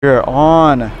You're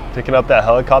on. Picking up that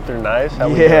helicopter, nice. How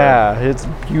Yeah, it's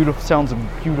beautiful. Sounds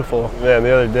beautiful. Man, the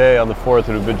other day on the 4th,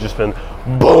 it would have just been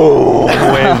boom,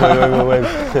 wave.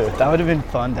 That would have been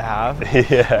fun to have.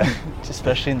 Yeah.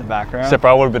 Especially in the background. Except for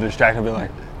I would have been distracted and be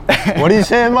like, what are you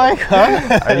saying, Mike?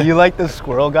 Huh? Are you like the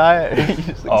squirrel guy?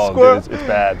 Oh, squirrel? dude, it's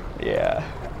bad. Yeah.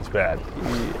 It's bad.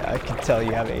 I can tell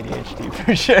you have ADHD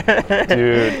for sure.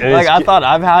 Dude. Like, I thought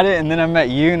I've had it, and then I met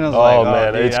you, and I was like, oh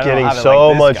man, dude, it's I don't getting have it so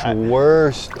like much this guy.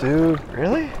 worse, dude.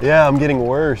 Really? Yeah, I'm getting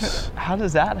worse. How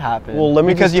does that happen? Well, let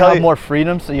me because just you tell have you- more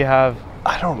freedom, so you have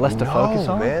I don't less know, to focus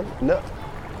on? man. No.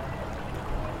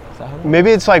 Is that how it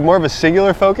Maybe it's like more of a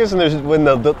singular focus, and there's when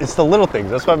it's the little things.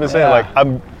 That's what I've been saying. Yeah. Like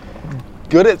I'm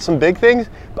good at some big things,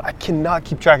 but I cannot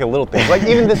keep track of little things. Like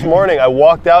even this morning, I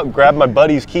walked out, grabbed my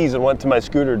buddy's keys, and went to my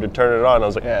scooter to turn it on. I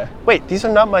was like, Yeah. wait, these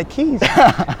are not my keys.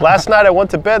 Last night I went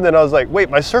to bed, then I was like, wait,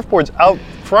 my surfboard's out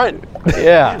front.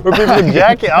 Yeah. We're keeping the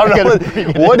jacket. I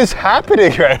don't know what is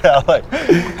happening right now. Like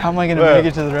How am I gonna Yeah. make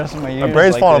it to the rest of my years? my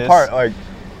brain's like falling this? apart. Like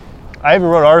I even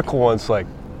wrote an article once. Like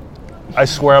I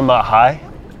swear I'm not high.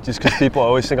 Just because people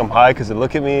always think I'm high because they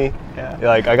look at me. Yeah.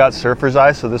 Like I got surfer's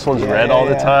eyes, so this one's red all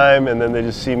the yeah. time, and then they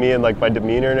just see me and like my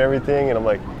demeanor and everything, and I'm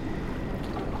like,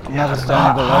 I'm not a stoner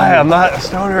 "Not below high, you. I'm not a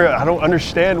stoner. I don't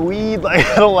understand weed. Like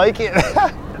I don't like it.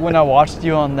 When I watched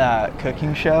you on that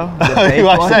cooking show, the You vape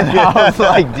watched one, that? I was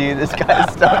like, dude, this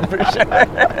guy's stoned for sure.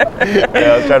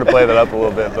 Yeah, I was trying to play that up a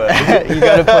little bit, but You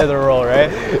gotta play the role, right?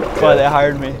 That's why they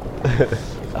hired me.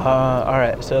 All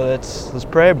right, so let's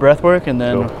pray, breath work, and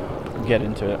then get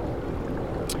into it.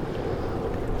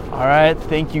 All right,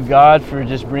 thank you, God, for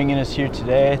just bringing us here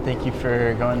today. Thank you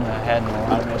for going ahead and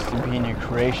allowing us to be in your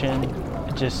creation.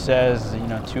 It just says,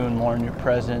 2 and more in your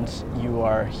presence. You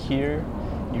are here.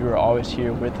 You are always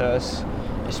here with us,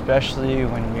 especially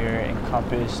when we're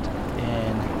encompassed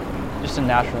in just a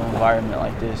natural environment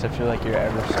like this. I feel like you're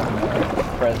ever so more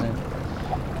present.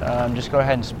 Just go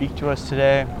ahead and speak to us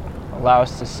today. Allow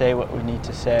us to say what we need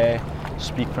to say,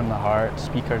 speak from the heart,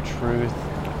 speak our truth,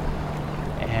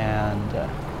 and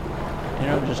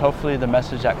just hopefully the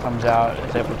message that comes out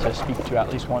is able to speak to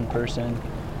at least one person,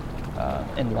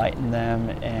 enlighten them,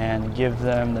 and give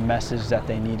them the message that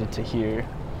they needed to hear.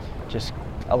 Just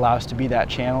allow us to be that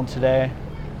channel today,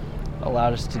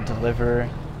 allow us to deliver,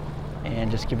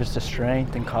 and just give us the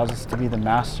strength and cause us to be the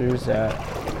masters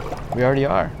that we already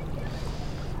are.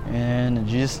 And in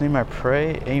Jesus' name I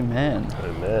pray, amen.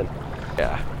 Amen.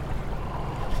 Yeah.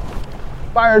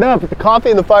 Fired up with the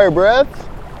coffee and the fire breath.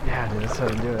 Yeah, dude, that's how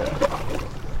you do it.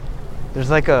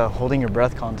 There's like a holding your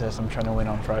breath contest I'm trying to win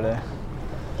on Friday.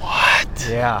 What?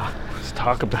 Yeah. Let's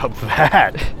talk about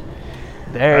that.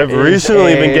 There I've is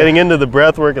recently been a- getting into the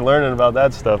breath work and learning about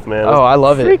that stuff, man. Oh, I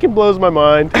love it. Freaking blows my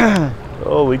mind.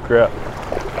 Holy crap.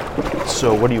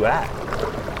 So what are you at?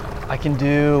 I can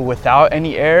do without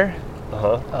any air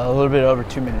Uh-huh. a little bit over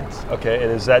 2 minutes. Okay,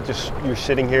 and is that just you're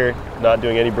sitting here not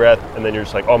doing any breath and then you're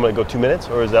just like, oh, I'm gonna go 2 minutes?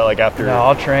 Or is that like after? No,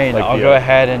 I'll train. like I'll the, go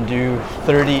ahead and do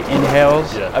 30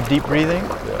 inhales Yeah. of deep breathing,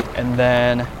 Yeah. and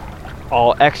then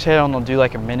I'll exhale and I'll do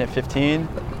like a minute 15,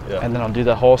 Yeah. and then I'll do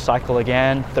the whole cycle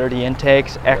again, 30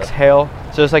 intakes, exhale.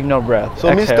 So it's like no breath. So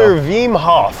exhale. Mr. Wim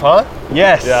Hof, huh?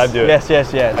 Yes. Yeah, I do it.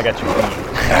 Yes. I got you beat.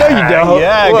 No, you don't.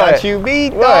 Yeah, I What? got you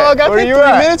beat. What? Dog, I Where did you 3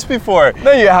 at? minutes before.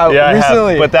 No, you have Yeah, recently. I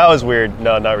have, but that was weird.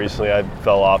 No, not recently. I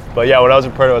fell off. But yeah, when I was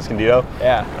in Puerto Escondido,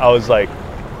 yeah, I was like,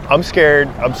 I'm scared.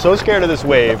 I'm so scared of this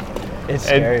wave. it's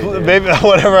scary. And Dude. maybe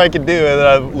whatever I could do. And then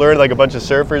I learned like a bunch of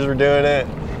surfers were doing it.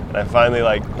 And I finally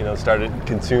started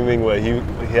consuming what he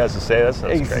has to say. That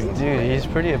sounds crazy. Dude, he's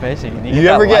pretty amazing. And You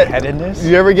ever get lightheadedness?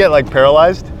 You ever get like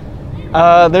paralyzed?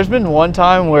 There's been one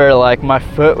time where like my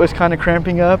foot was kind of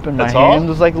cramping up and my That's all? hand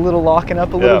was like a little locking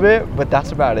up a little Yeah. bit, but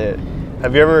that's about it.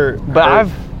 Have you ever? But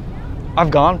heard-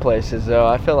 I've gone places though.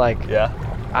 I feel like Yeah.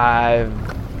 I've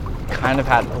kind of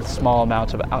had small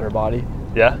amounts of outer body.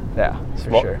 Yeah. Yeah, for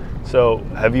Well, sure. So,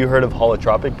 have you heard of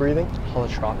holotropic breathing?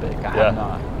 Holotropic, I Yeah. have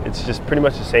not. It's just pretty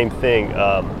much the same thing.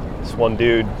 This one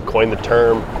dude coined the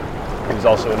term. He was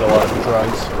also into a lot of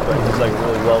drugs, but he's like a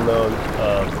really well-known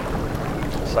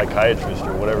psychiatrist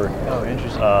or whatever. Oh,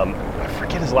 interesting. I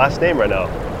forget his last name right now.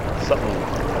 Something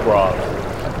Grov.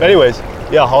 But anyways,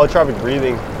 yeah, holotropic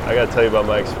breathing. I gotta tell you about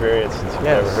my experience since you've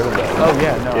never heard of that. Oh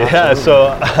yeah, no. Yeah, absolutely.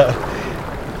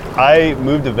 so I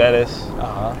moved to Venice,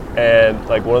 Uh-huh. and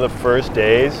like one of the first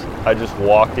days, I just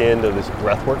walked into this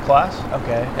breathwork class.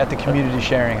 Okay, at the community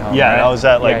sharing home. Yeah, right? and I was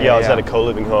at I was yeah. at a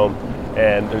co-living home,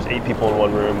 and there's 8 people in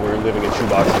one room. We were living in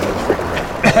shoeboxes. It was freaking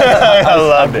great. I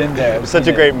loved I've it. been there. It was such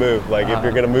a great move. Like if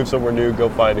you're gonna move somewhere new, go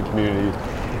find a community,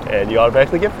 and you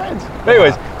automatically get friends. But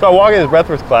anyways, so I walk in this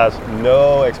breathwork class,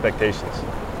 no expectations.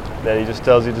 then he just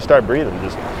tells you to start breathing.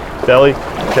 Just belly,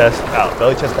 chest, out.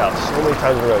 Belly, chest, out. So many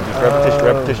times in a row. Just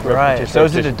repetition. Right. So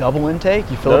is it a double intake?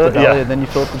 You fill up the belly and then you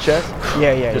fill up the chest?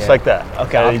 Yeah. Just like that.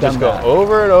 Okay, and I've you done just go that.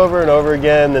 over and over and over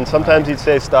again. Then sometimes he'd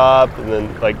say stop, and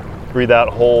then like breathe out,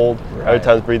 hold. Right. Other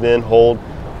times breathe in, hold.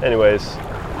 Anyways,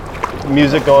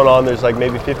 music going on. There's like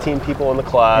maybe 15 people in the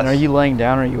class. And are you laying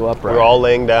down or are you upright? We're all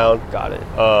laying down. Got it.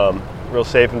 Real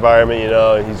safe environment, you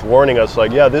know. And he's warning us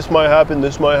like, yeah, this might happen.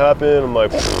 I'm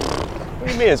like, what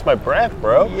do you mean? It's my breath,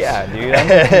 bro. Yeah, dude.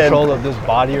 I'm in control of this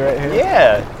body right here.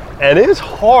 Yeah. And it is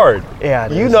hard. Yeah,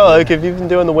 it you is, know, dude. like if you've been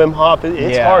doing the Wim Hof,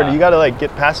 it's Yeah. hard. You got to like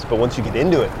get past it. But once you get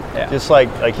into it, just like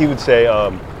he would say,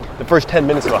 the first 10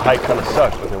 minutes of a hike kind of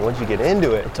sucks, but then once you get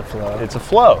into it, It's a flow. It's a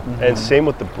flow. And same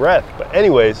with the breath. But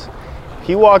anyways,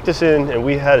 he walked us in, and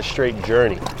we had a straight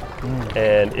journey,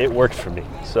 and it worked for me.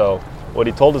 So what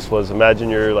he told us was, imagine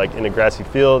you're like in a grassy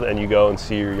field, and you go and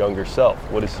see your younger self.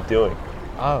 What is he doing?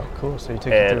 Oh, cool. So you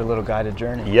took you through a little guided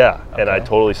journey. Yeah, and I Okay.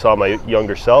 totally saw my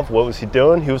younger self. What was he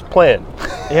doing? He was playing.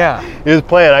 Yeah. He was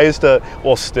playing. I used to,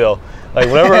 well, still, like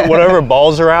whenever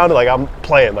balls around, like I'm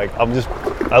playing. Like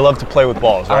I love to play with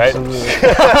balls, right? Absolutely.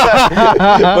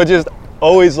 But just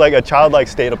always like a childlike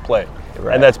state of play,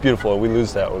 Right. and that's beautiful. And we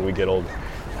lose that when we get older.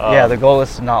 Yeah, the goal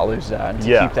is to not lose that and to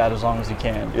yeah. keep that as long as you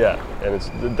can. Yeah, and it's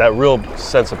that real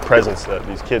sense of presence that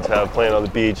these kids have playing on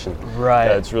the beach, and Right.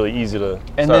 yeah, it's really easy to. And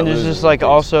start then it's losing just like things.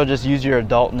 also just use your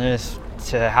adultness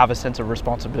to have a sense of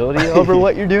responsibility over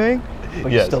what you're doing,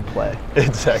 but you Yes. still play.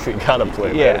 Exactly, gotta play.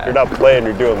 Man. Yeah. If you're not playing,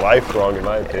 you're doing life wrong, in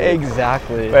my opinion.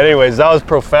 Exactly. But anyways, that was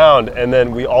profound. And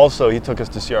then he took us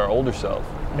to see our older self.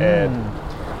 And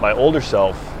my older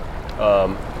self,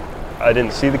 I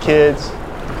didn't see the kids,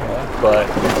 but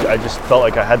I just felt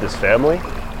like I had this family.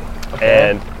 Okay.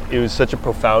 And it was such a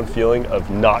profound feeling of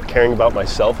not caring about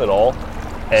myself at all. So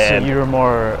And you were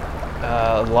more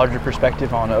larger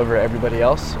perspective on over everybody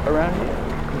else around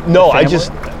you? no, I family?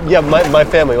 just, my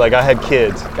family, like I had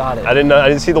kids. Got it. I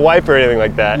didn't see the wife or anything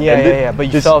like that. Yeah, And but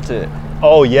you this- felt it.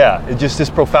 Oh yeah, it's just this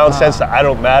profound sense that I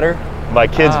don't matter, my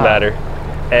kids matter.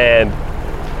 And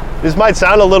this might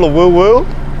sound a little woo-woo,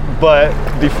 but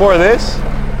before this,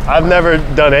 I've never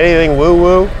done anything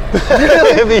woo-woo.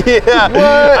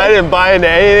 Yeah, I didn't buy into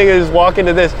anything, I just walk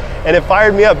into this. And it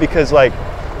fired me up because like,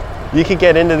 you can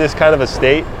get into this kind of a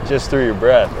state just through your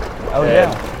breath. Oh, And,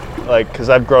 yeah. like, cause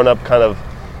I've grown up kind of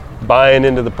buying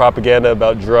into the propaganda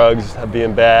about drugs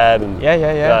being bad and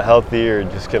Yeah. not healthy or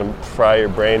just gonna fry your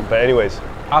brain. But anyways,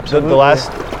 Absolutely.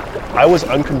 I was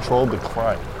uncontrolled to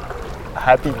cry.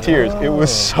 Happy tears. It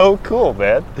was so cool,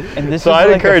 man. And this so is I'd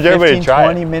like encourage a 15, everybody to try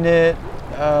 20 it. minute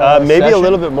Maybe a session?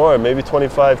 little bit more, maybe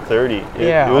 25, 30.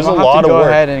 Yeah, it was I'm a gonna lot have to of go work.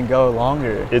 ahead and go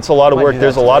longer. It's a lot of Might work. do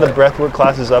There's that a lot of today. breathwork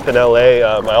classes up in LA.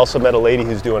 I also met a lady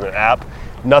who's doing an app.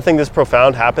 Nothing this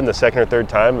profound happened the second or third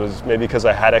time. It was maybe because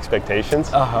I had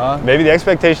expectations. Uh-huh. Maybe the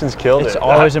expectations killed It's it.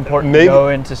 always important maybe, to go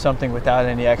into something without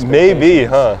any expectations. Maybe,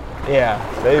 huh? Yeah.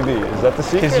 Maybe. Is that the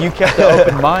secret? Because you kept the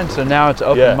open mind, so now it's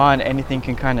open Yeah. mind. Anything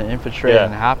can kind of infiltrate Yeah.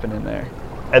 and happen in there.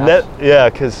 And that, yeah,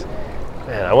 because,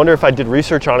 man, I wonder if I did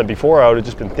research on it before, I would have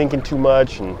just been thinking too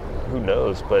much, and who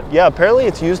knows. But yeah, apparently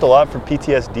it's used a lot for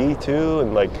PTSD too,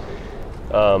 and like,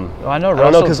 Well, I know I don't know,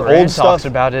 Russell 'cause Brand old talks stuff-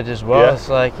 about it as well. Yeah. It's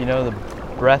like, the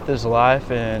breath is life,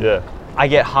 and yeah, I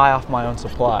get high off my own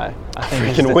supply. I think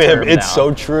is freaking the Wim. term It's now.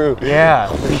 so true. Yeah,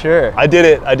 for sure. I did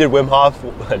it. I did Wim Hof.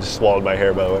 I just swallowed my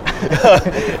hair, by the way.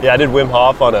 Yeah, I did Wim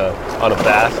Hof on a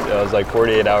fast. I was like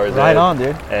 48 hours. Right in, on,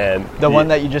 dude. And The one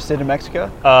that you just did in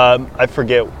Mexico? I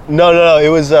forget. No. It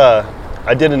was.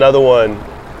 I did another one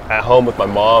at home with my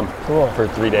mom Cool. for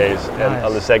 3 days, and Nice.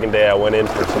 on the second day I went in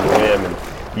for some Wim, and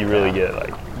you really get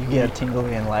like. You get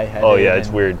tingly and lightheaded. Oh yeah, it's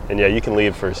and weird, and yeah, you can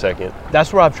leave for a second.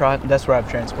 That's where I've tried. That's where I've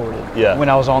transported. Yeah. When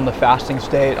I was on the fasting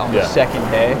state on the Yeah. second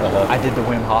day, Uh-huh. I did the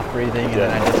Wim Hof breathing, and Yeah.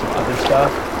 then I did some other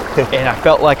stuff, and I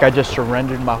felt like I just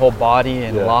surrendered my whole body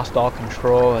and Yeah. lost all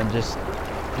control, and just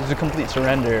it was a complete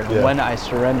surrender. Yeah. When I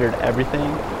surrendered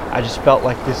everything, I just felt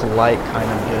like this light kind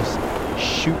of just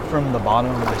shoot from the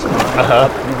bottom of my stomach Uh-huh.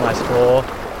 up through my skull,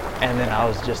 and then I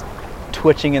was just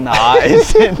twitching in the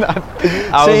eyes. And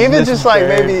I So was even just like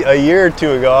very- maybe a year or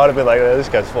two ago, I'd have been like, oh, this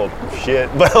guy's full of shit.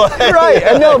 But like, Right,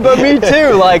 I know, but me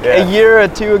too. Like Yeah. a year or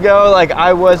two ago, like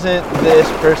I wasn't this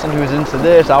person who was into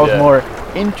this. I was Yeah. more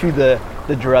into the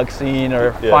drug scene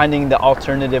or Yeah. finding the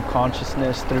alternative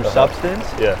consciousness through substance.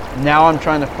 Yeah, Now I'm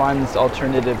trying to find this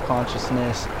alternative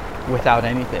consciousness without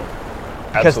anything.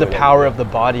 Because Absolutely. the power of the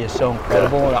body is so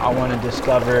incredible, and I want to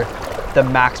discover the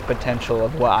max potential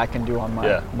of what I can do on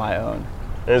Yeah. my own.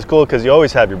 and it's cool because you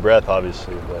always have your breath,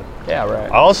 obviously. But Yeah, right.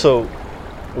 I also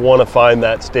want to find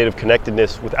that state of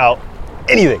connectedness without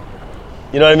anything.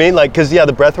 You know what I mean? Like, because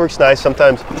the breath work's nice.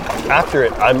 Sometimes after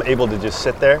it, I'm able to just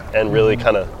sit there and really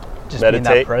kind of Just meditate. be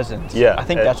in that presence. Yeah. I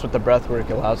think that's what the breath work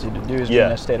allows you to do, is be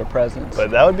in a state of presence.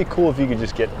 But that would be cool if you could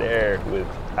just get there with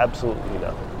absolutely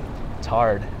nothing. It's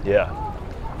hard. Yeah.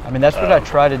 I mean, that's what I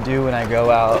try to do when I go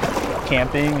out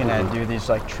camping and I do these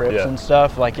like trips and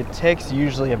stuff. Like, it takes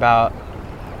usually about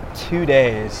 2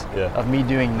 days of me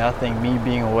doing nothing, me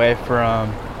being away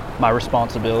from my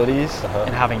responsibilities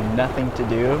and having nothing to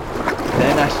do.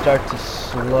 Then I start to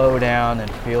slow down and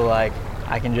feel like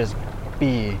I can just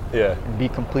be and be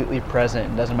completely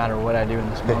present. It doesn't matter what I do in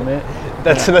this moment.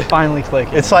 That's finally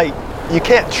clicking. It's like you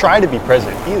can't try to be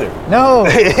present either. No.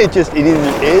 it either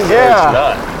is or it's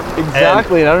not.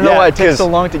 Exactly. And I don't know why it takes so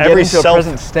long to get into a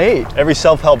present state. Every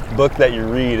self-help book that you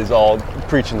read is all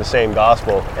preaching the same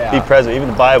gospel. Yeah. Be present. Even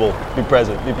the Bible. Be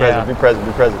present. Be present. Be present.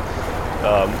 Be present.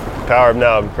 Power of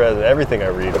now. Be present. Everything I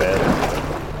read, man.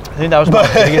 I think that was my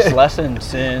biggest lesson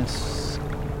since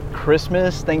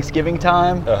Christmas, Thanksgiving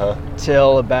time,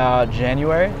 till about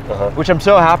January. Which I'm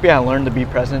so happy I learned to be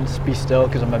present, just be still,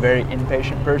 because I'm a very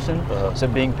impatient person. So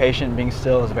being patient, being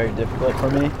still is very difficult for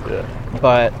me.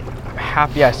 But I'm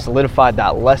happy I solidified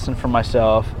that lesson for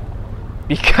myself,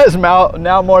 because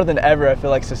now more than ever I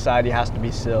feel like society has to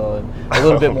be still and a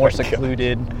little bit more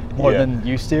secluded, more than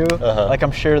used to. Like,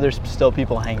 I'm sure there's still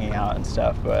people hanging out and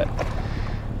stuff, but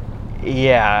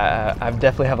yeah, I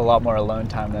definitely have a lot more alone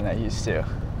time than I used to.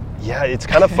 Yeah, it's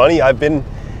kind of funny. I was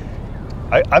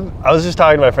just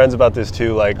talking to my friends about this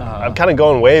too. Like, I'm kind of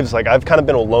going waves. Like, I've kind of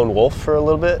been a lone wolf for a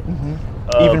little bit.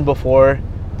 Even before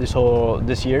this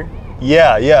year?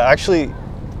 Yeah, actually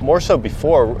more so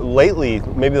before. Lately,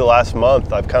 maybe the last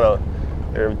month,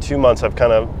 or 2 months, I've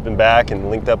kind of been back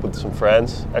and linked up with some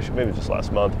friends. Actually, maybe just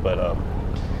last month, but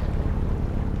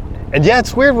and yeah,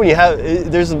 it's weird when you have,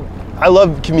 I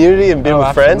love community and being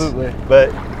with friends,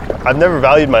 but I've never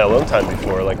valued my alone time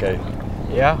before. Like, I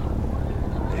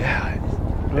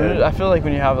feel like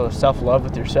when you have a self-love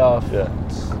with yourself,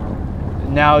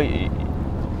 now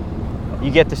you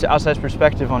get this outside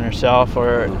perspective on yourself,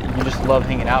 or you just love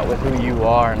hanging out with who you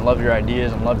are and love your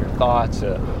ideas and love your thoughts.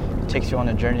 It takes you on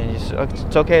a journey. It's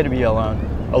okay to be alone.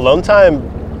 Alone time,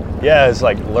 is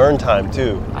like learn time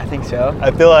too. I think so.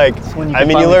 I feel like,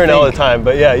 you learn all the time,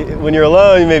 but when you're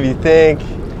alone, you maybe think.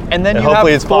 And then you have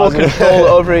full control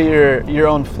over your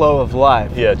own flow of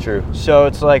life. Yeah, true. So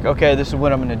it's like, okay, this is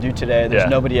what I'm going to do today. There's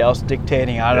nobody else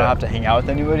dictating. I don't have to hang out with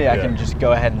anybody. I can just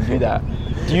go ahead and do that.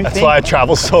 That's why I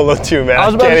travel solo too, man. I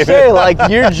was about to say, like,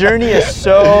 your journey is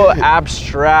so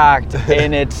abstract,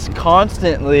 and it's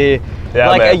constantly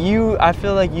I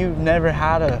feel like you've never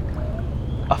had a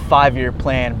 5-year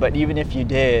plan, but even if you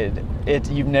did,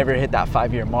 you've never hit that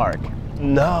 5-year mark.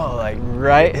 No, like,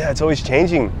 right? Yeah, it's always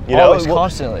changing. Always,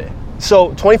 constantly.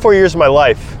 So 24 years of my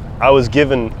life, I was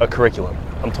given a curriculum.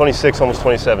 I'm 26, almost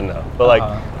 27 now. But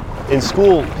in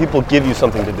school, people give you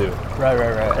something to do. Right.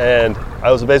 And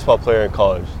I was a baseball player in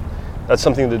college. That's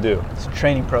something to do. It's a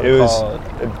training protocol. It was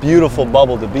a beautiful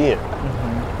bubble to be in.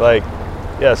 Like,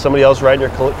 somebody else writing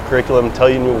your curriculum, tell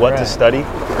you what to study.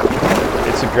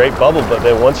 It's a great bubble, but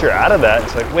then once you're out of that,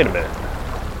 it's like, wait a minute.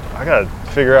 I got to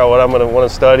figure out what I'm going to want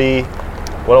to study,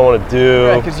 what I want to do.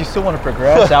 Right, because you still want to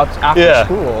progress after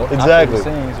school. Exactly.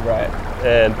 After things, right.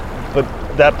 But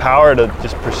that power to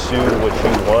just pursue what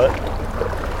you want,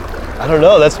 I don't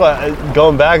know. That's why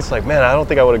going back, it's like, man, I don't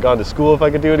think I would have gone to school if I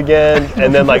could do it again.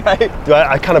 And then like,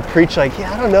 I kind of preach like,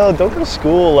 I don't know, don't go to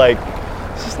school. Like,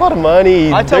 it's just a lot of money.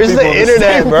 There's the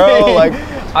internet, bro. Like,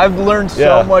 I've learned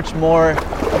so much more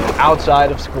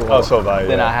outside of school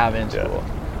than I have in school.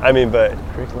 I mean, but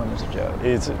curriculum is a joke.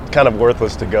 It's kind of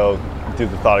worthless to go do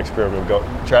the thought experiment, go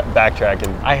backtrack,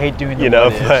 and I hate doing the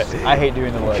I hate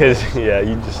doing the what because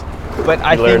you just. But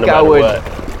I think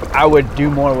I would do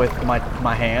more with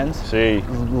my hands. See,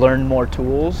 learn more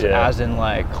tools, as in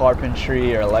like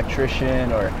carpentry or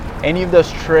electrician or any of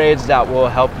those trades that will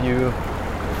help you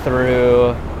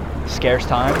through scarce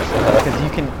times,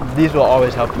 because these will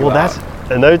always help you. Well, that's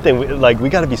another thing. Like, we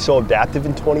got to be so adaptive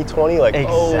in 2020. Like,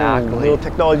 exactly. Little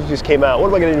technology just came out. What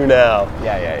am I gonna do now?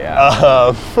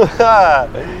 Yeah.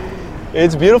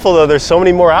 It's beautiful though. There's so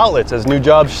many more outlets as new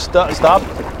jobs stop.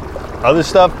 Other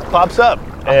stuff pops up,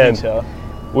 I think so.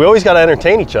 We always got to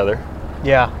entertain each other.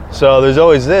 Yeah. So there's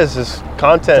always this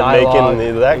content dialogue,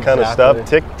 making, that kind of stuff.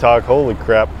 TikTok, holy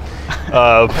crap.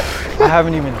 I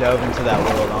haven't even dove into that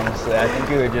world, honestly. I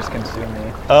think it would just consume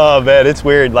me. Oh man, it's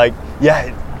weird. Like,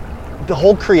 the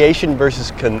whole creation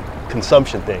versus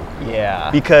consumption thing.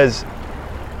 Yeah. Because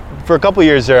for a couple of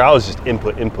years there, I was just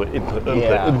input, and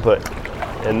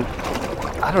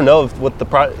I don't know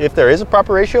if there is a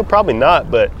proper ratio. Probably not,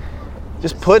 but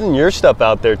just putting your stuff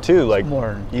out there too. Like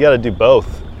more. you got to do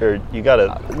both, or you got to.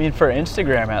 I mean, for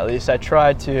Instagram at least, I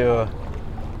try to.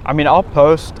 I mean, I'll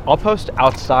post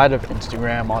outside of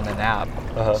Instagram on an app,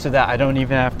 so that I don't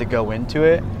even have to go into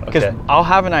it. Because I'll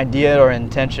have an idea or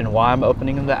intention why I'm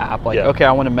opening the app. Like, okay,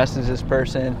 I want to message this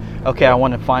person. Okay, I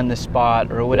want to find this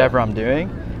spot or whatever I'm doing.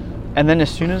 And then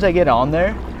as soon as I get on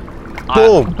there,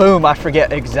 boom, I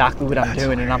forget exactly what I'm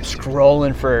doing, and I'm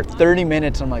scrolling for 30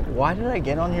 minutes. I'm like, why did I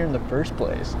get on here in the first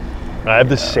place? I have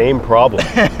the same problem.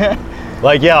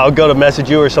 Like, I'll go to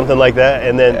message you or something like that,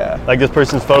 and then like this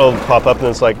person's photo will pop up, and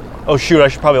it's like, oh shoot, I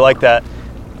should probably like that.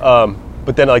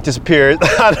 But then it like disappears.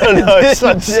 I don't know. It's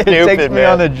so stupid, it takes me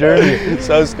on a journey. It's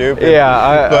so stupid.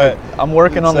 Yeah, I'm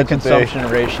working on the consumption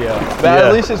ratio, but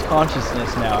at least it's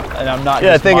consciousness now, and I'm not.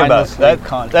 Yeah, think about that.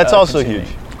 That's also consuming.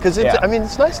 huge. Because I mean,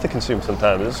 it's nice to consume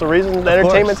sometimes. It's the reason the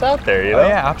entertainment's out there, you know? Oh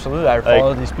yeah, absolutely. I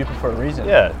follow these people for a reason.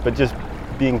 Yeah, but just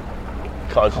being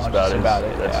conscious about it,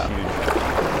 that's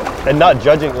huge. And not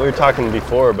judging. We were talking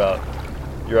before about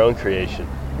your own creation.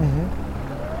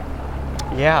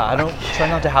 Yeah, I don't try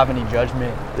not to have any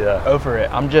judgment over it.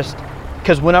 I'm just,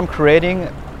 because when I'm creating,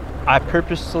 I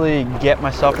purposely get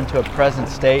myself into a present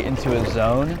state, into a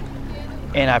zone,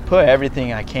 and I put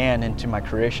everything I can into my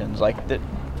creations. Like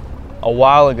a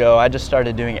while ago, I just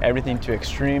started doing everything to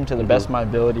extreme, to the best of my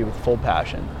ability, with full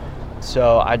passion.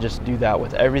 So I just do that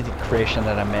with every creation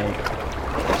that I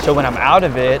make. So when I'm out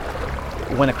of it,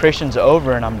 when a creation's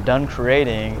over and I'm done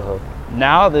creating,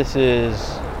 now this is,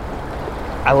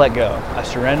 I let go. I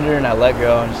surrender and I let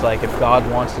go, and it's like, if God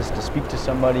wants this to speak to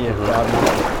somebody, if God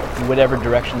wants whatever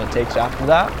direction it takes after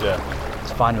that,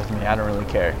 it's fine with me. I don't really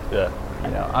care.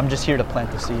 You know, I'm just here to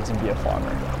plant the seeds and be a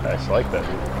farmer. Nice, I like that,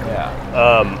 dude.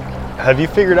 Yeah. Have you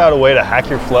figured out a way to hack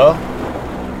your flow?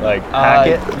 Like hack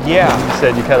it? Yeah. You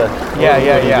said you kind of.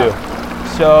 Yeah.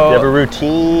 Do? So. You have a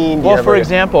routine? Well, for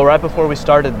example, right before we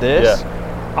started this,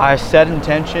 I set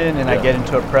intention and I get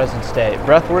into a present state.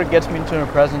 Breath work gets me into a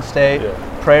present state.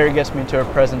 Prayer gets me into a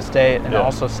present state, and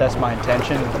also sets my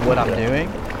intention with what I'm doing.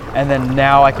 And then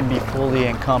now I can be fully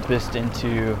encompassed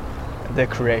into the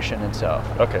creation itself.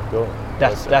 Okay, cool.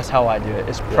 That's how I do it.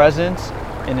 It's presence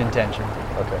and intention.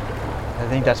 Okay. I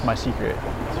think that's my secret.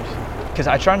 Because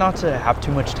I try not to have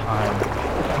too much time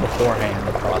beforehand,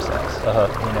 the process.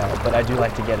 You know, but I do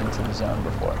like to get into the zone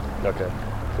before. Okay,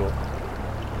 cool.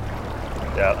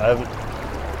 Yeah,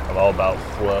 I'm all about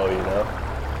flow, you know.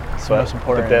 It's the most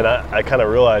important. But then I kind of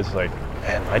realized, like,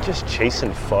 man, am I just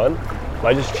chasing fun? Am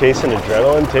I just chasing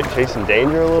adrenaline, chasing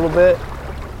danger a little bit?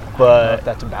 But I don't know if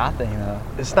that's a bad thing, though.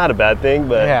 It's not a bad thing,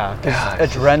 but because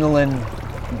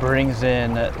adrenaline brings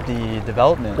in the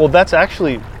development. Well, that's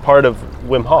actually part of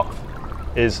Wim Hof.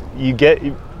 Is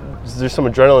there's some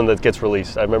adrenaline that gets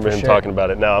released. I remember him talking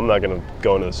about it. Now I'm not going to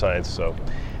go into the science, so.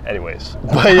 Anyways,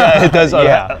 but yeah, it does.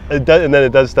 It does, and then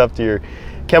it does stuff to your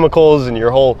chemicals and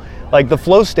your whole, like the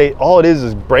flow state. All it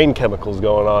is brain chemicals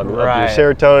going on. Right.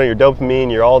 Your serotonin, your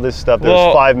dopamine, your all this stuff.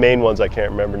 There's 5 main ones. I can't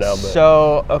remember now.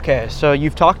 But so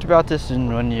you've talked about this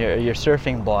when your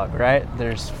surfing blog, right?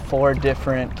 There's 4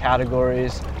 different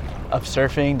categories of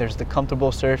surfing. There's the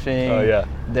comfortable surfing. Oh yeah.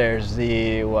 There's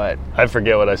the what? I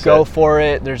forget what I said. Go for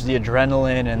it. There's the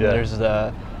adrenaline, and there's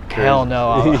the. Hell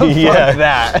no, fuck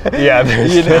that. Yeah,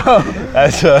 there's, you know,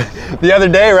 that's the other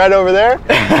day right over there.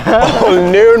 Oh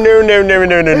no.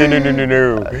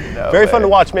 Very fun to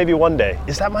watch. Maybe one day.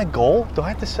 Is that my goal? Do I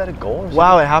have to set a goal?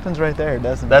 Wow, it happens right there,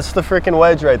 doesn't it? That's the freaking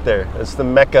wedge right there. That's the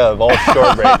mecca of all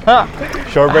short break.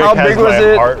 Short break has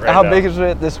my heart right now. How big was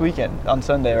it this weekend on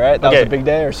Sunday? Right, that was a big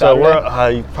day, or Saturday? So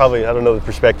you probably, I don't know the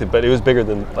perspective, but it was bigger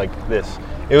than like this.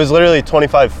 It was literally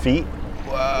 25 feet.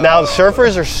 Now,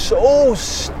 surfers are so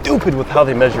stupid with how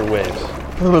they measure waves.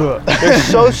 They're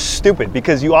so stupid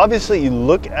because you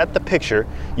look at the picture,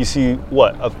 you see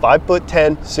what, a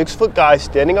 5'10", 6-foot guy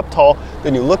standing up tall,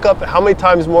 then you look up, how many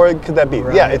times more could that be?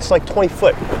 Right. Yeah, it's like 20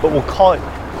 foot, but we'll call it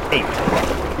 8.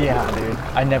 Yeah, dude,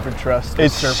 I never trust the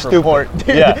surf stupid. Report.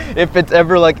 Dude, if it's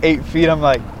ever like 8 feet, I'm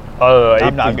like,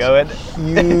 I'm not going.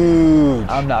 Huge.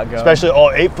 I'm not going. Especially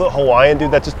 8-foot Hawaiian, dude.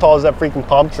 That's as tall as that freaking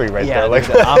palm tree right there. Like,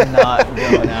 I'm not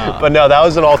going out. But no, that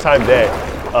was an all-time day.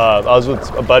 I was with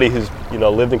a buddy who's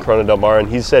lived in Corona Del Mar, and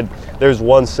he said there's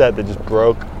one set that just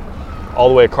broke all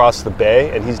the way across the bay,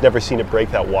 and he's never seen it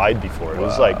break that wide before. It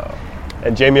was like,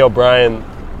 and Jamie O'Brien,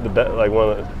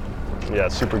 one of the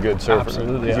super good surfer.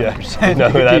 Absolutely, yeah. You know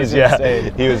who that is?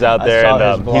 Yeah, he was out there,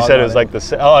 and he said it was like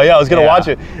I was gonna watch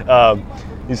it.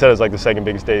 He said it was like the second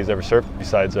biggest day he's ever surfed,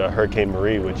 besides Hurricane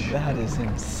Marie, which that is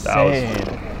insane.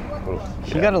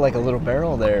 He got a little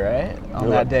barrel there, right? On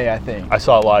that day, I think. I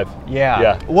saw it live. Yeah.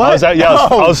 Yeah. What? I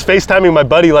was FaceTiming my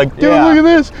buddy, like, dude, Yeah. look at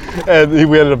this. And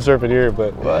we ended up surfing here,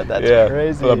 but. What? That's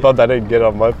crazy. So I'm bummed I didn't get it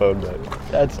on my phone, but.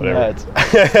 That's whatever. nuts.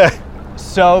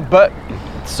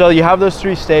 So you have those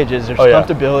 3 stages. There's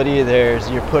comfortability, there's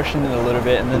you're pushing it a little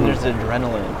bit, and then there's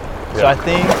adrenaline. So I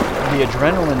think the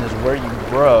adrenaline is where you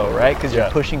grow, right? Because you're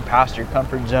pushing past your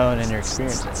comfort zone and your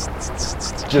experience.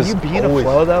 Can you be in a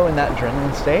flow though in that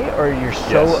adrenaline state, or you're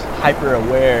so hyper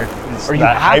aware, or you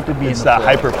have to be in the flow? It's that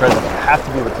hyper present. You have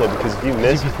to be in the flow, because if you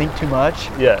miss, if you think too much,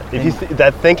 if you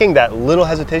that thinking, that little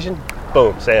hesitation,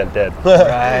 boom, sand, dead.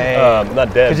 Right.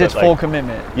 Not dead, because it's full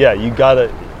commitment. Yeah, you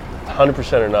gotta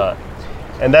 100% or not,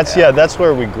 and that's that's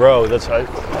where we grow. That's like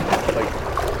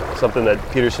something that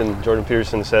Jordan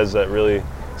Peterson says that really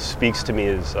speaks to me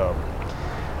is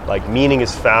like meaning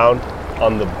is found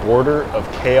on the border of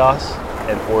chaos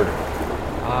and order.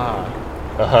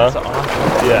 That's awesome.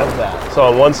 Yeah. I love that. So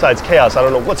on one side's chaos. I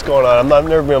don't know what's going on. I've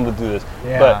never been able to do this.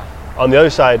 Yeah. But on the other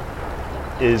side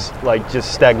is like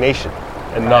just stagnation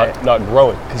and not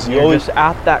growing, because you always just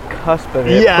at that cusp of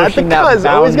it. at the pushing that cusp.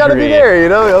 Always got to be boundary. there. You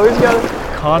know, you always got to.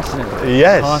 Constantly.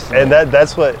 Yes. Constantly. And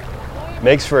that's what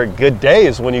makes for a good day,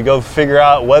 is when you go figure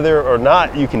out whether or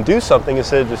not you can do something,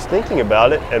 instead of just thinking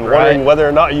about it and wondering whether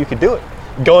or not you could do it.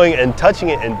 Going and touching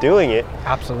it and doing it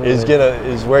absolutely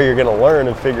is where you're gonna learn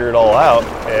and figure it all out.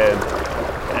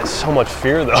 And it's so much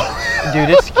fear though. Dude,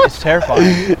 it's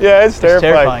terrifying. Yeah, it's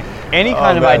terrifying. Any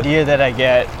kind of idea that I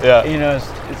get, you know,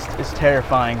 it's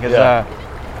terrifying, because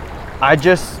I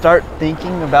just start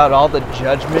thinking about all the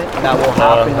judgment that will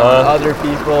happen on other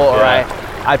people, or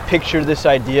I picture this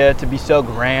idea to be so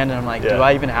grand, and I'm like, do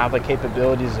I even have the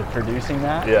capabilities of producing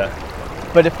that? Yeah.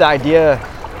 But if the idea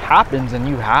happens and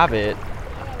you have it,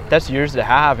 that's yours to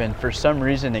have, and for some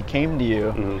reason it came to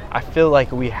you, I feel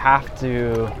like we have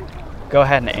to go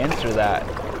ahead and answer that.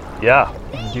 Yeah.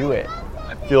 And do it.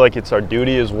 I feel like it's our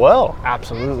duty as well.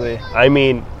 Absolutely. I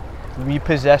mean, we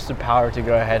possess the power to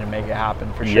go ahead and make it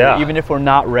happen, for sure. Yeah. Even if we're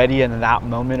not ready in that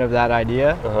moment of that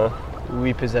idea,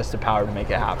 we possess the power to make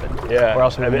it happen. Yeah. Or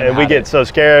else we get so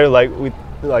scared, when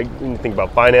you think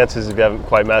about finances, if you haven't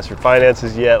quite mastered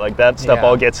finances yet, like that stuff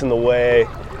all gets in the way.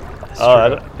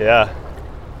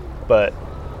 But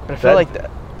I feel like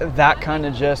that kind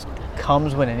of just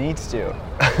comes when it needs to.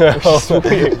 So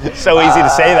easy to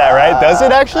say that, right? Does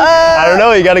it actually? I don't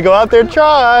know. You got to go out there and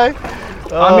try.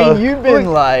 I mean, you've been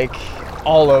like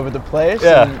all over the place.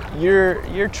 Yeah. And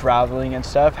you're traveling and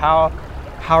stuff. How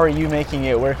are you making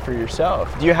it work for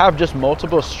yourself? Do you have just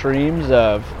multiple streams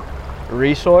of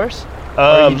resource? Or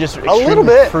are you just a little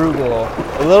bit frugal?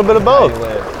 A little bit of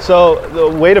both. So the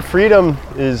way to freedom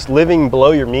is living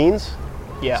below your means.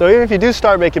 Yeah. So even if you do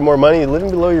start making more money,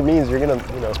 living below your means, you're gonna,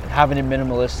 having a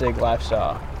minimalistic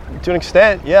lifestyle. To an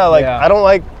extent, I don't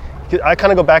like. I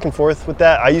kind of go back and forth with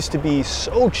that. I used to be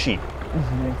so cheap,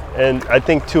 and I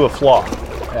think to a flaw.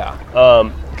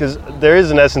 Yeah. Because there is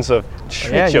an essence of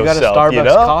treat yourself. You got a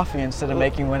Starbucks coffee instead of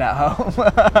making one at home.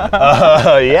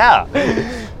 Yeah.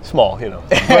 Small, But,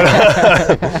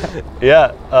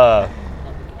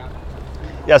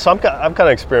 yeah, so I'm kind of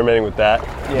experimenting with that.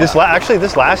 Yeah. This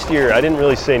last year, I didn't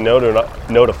really say no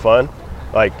to fun.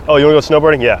 Like, oh, you want to go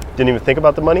snowboarding? Yeah. Didn't even think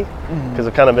about the money, because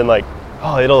I've kind of been like,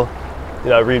 oh, it'll,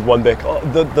 I read one book, oh,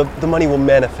 the money will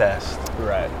manifest.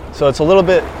 Right. So it's a little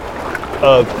bit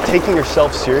of taking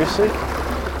yourself seriously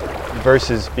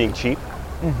versus being cheap.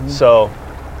 So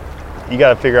you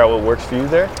got to figure out what works for you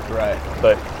there. Right.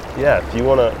 But yeah, if you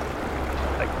want to,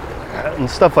 and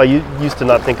stuff I used to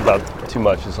not think about too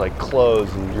much is like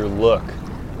clothes and your look.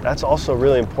 That's also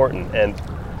really important. And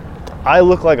I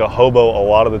look like a hobo a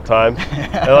lot of the time.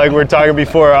 And like we were talking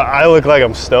before, I look like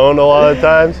I'm stoned a lot of the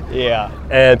times. Yeah.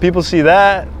 And people see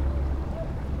that,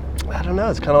 I don't know,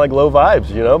 it's kind of like low vibes,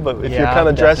 But if you're kind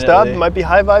of dressed up, it might be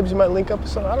high vibes, you might link up with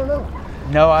something, I don't know.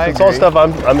 No, I agree. It's all stuff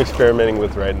I'm experimenting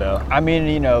with right now. I mean,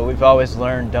 we've always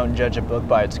learned, don't judge a book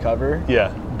by its cover.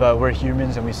 Yeah. But we're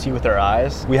humans and we see with our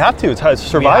eyes. We have to. It's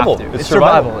survival. It's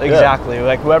survival. Yeah. Exactly.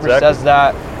 Like whoever says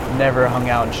that never hung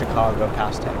out in Chicago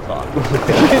past 10 o'clock.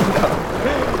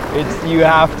 You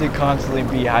have to constantly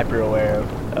be hyper aware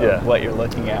of what you're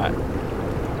looking at.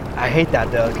 I hate that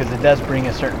though, because it does bring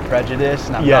a certain prejudice,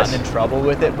 and I've gotten in trouble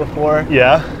with it before.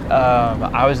 Yeah.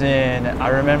 I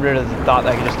remember the thought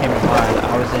that just came to mind.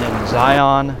 I was in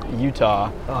Zion, Utah.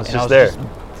 Oh, it's just there.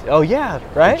 Oh yeah,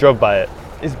 right? I drove by it.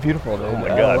 It's beautiful, dude. Oh my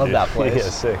God, I love dude. that place. Yeah,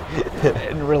 sick.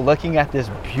 And we're looking at this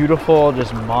beautiful,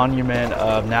 just monument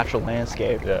of natural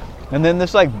landscape. Yeah. And then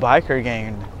this biker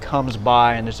gang comes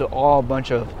by, and there's all a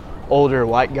bunch of older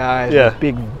white guys with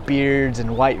big beards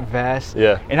and white vests.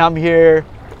 Yeah. And I'm here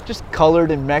just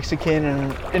colored and Mexican,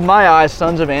 and in my eyes,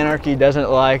 Sons of Anarchy doesn't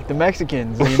like the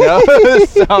Mexicans, you know?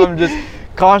 So I'm just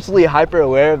constantly hyper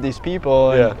aware of these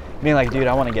people and being like, dude,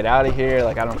 I want to get out of here.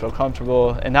 Like, I don't feel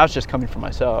comfortable. And that was just coming from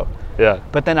myself. Yeah.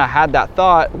 But then I had that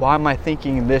thought, why am I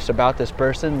thinking this about this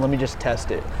person? Let me just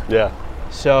test it. Yeah.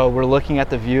 So we're looking at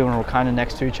the view and we're kind of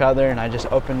next to each other, and I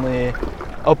just openly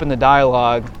open the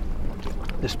dialogue.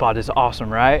 This spot is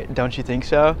awesome, right? Don't you think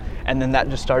so? And then that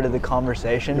just started the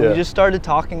conversation. We just started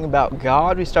talking about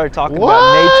God. We started talking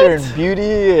about nature and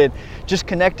beauty, and just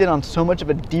connected on so much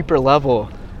of a deeper level.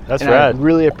 That's and rad. I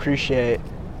really appreciate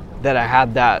that I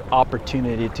had that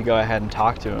opportunity to go ahead and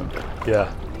talk to him.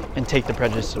 Yeah. And take the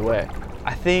prejudice away.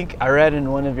 I think I read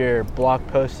in one of your blog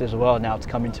posts as well, now it's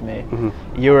coming to me.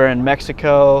 You were in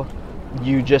Mexico.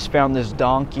 You just found this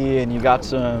donkey and you got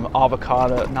some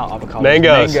Mangoes,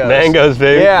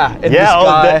 baby.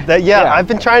 Yeah. I've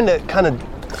been trying to kind of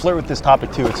flirt with this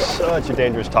topic too. It's such a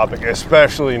dangerous topic,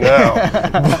 especially now.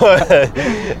 But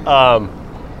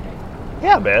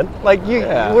yeah, man. Like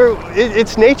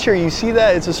it's nature. You see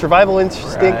that? It's a survival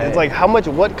instinct. Right. It's like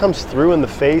what comes through in the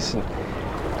face, and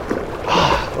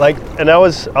I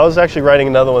was actually writing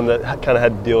another one that kind of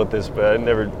had to deal with this, but I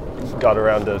never got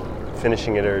around to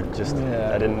finishing it, or just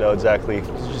I didn't know exactly.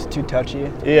 It's just too touchy.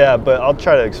 Yeah, but I'll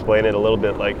try to explain it a little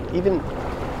bit. Like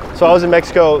so I was in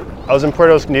Mexico. I was in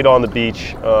Puerto Escondido on the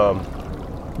beach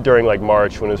during like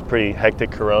March when it was pretty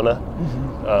hectic Corona.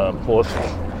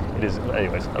 It is,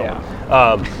 anyways.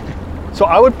 So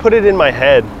I would put it in my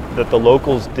head that the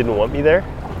locals didn't want me there,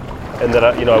 and that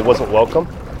I wasn't welcome,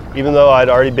 even though I'd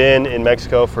already been in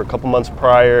Mexico for a couple months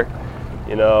prior.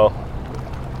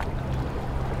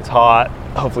 It's hot.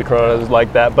 Hopefully Corona is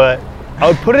like that, but I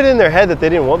would put it in their head that they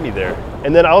didn't want me there.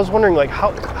 And then I was wondering, like,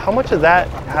 how much of that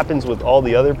happens with all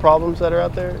the other problems that are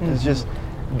out there? It's just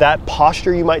that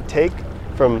posture you might take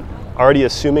from already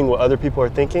assuming what other people are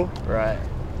thinking. Right.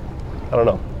 I don't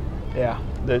know. Yeah.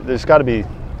 There's got to be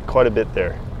quite a bit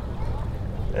there.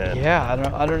 And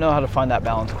I don't know how to find that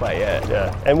balance quite yet.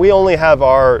 Yeah. And we only have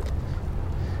our.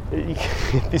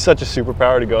 It'd be such a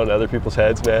superpower to go into other people's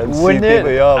heads, man. Wouldn't it?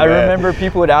 I remember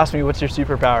people would ask me, what's your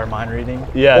superpower? Mind reading?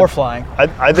 Yeah. Or flying?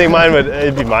 I think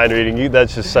it'd be mind reading.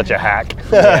 That's just such a hack.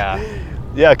 Yeah.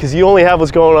 Yeah, because you only have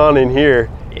what's going on in here.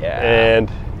 Yeah.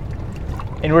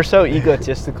 And we're so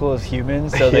egotistical as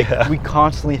humans, so we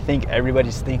constantly think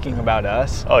everybody's thinking about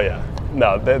us. Oh, yeah.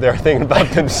 No, they're thinking about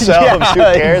themselves. Who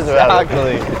cares about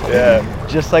it? Yeah.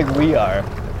 Just like we are.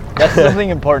 That's something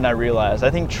important I realized.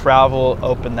 I think travel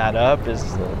opened that up. Is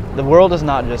the world is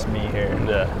not just me here.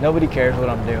 Yeah. Nobody cares what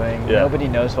I'm doing. Yeah. Nobody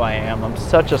knows who I am. I'm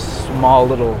such a small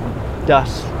little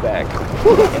dust speck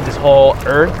in this whole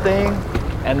Earth thing.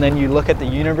 And then you look at the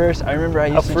universe. I remember I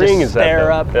used to just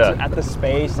stare up at the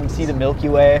space and see the Milky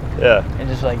Way. Yeah. And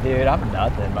just like, dude, I'm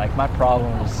nothing. Like, my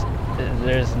problems,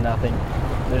 there's nothing.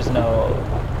 There's no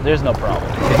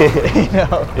problem.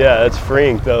 Yeah, it's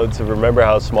freeing though to remember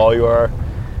how small you are.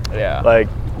 Yeah. Like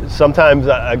sometimes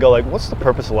I go like, what's the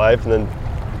purpose of life? And then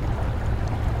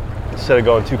instead of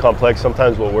going too complex,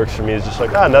 sometimes what works for me is just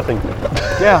like, nothing.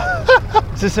 Yeah.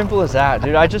 It's as simple as that,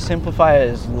 dude. I just simplify it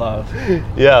as love.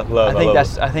 Yeah, love.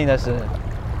 I think that's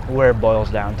where it boils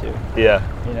down to. Yeah.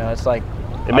 It's like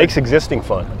it makes existing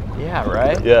fun. Yeah,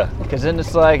 right? Yeah. Because then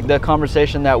it's like the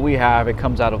conversation that we have, it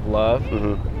comes out of love.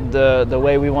 Mm-hmm. The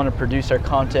way we want to produce our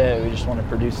content, we just want to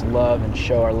produce love and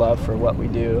show our love for what we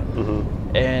do.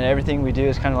 Mm-hmm. And everything we do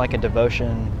is kind of like a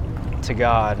devotion to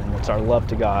God, and it's our love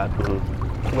to God.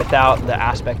 Mm-hmm. Without the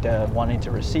aspect of wanting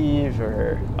to receive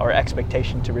or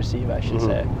expectation to receive, I should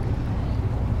say.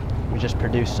 We just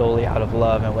produce solely out of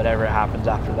love, and whatever happens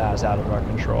after that is out of our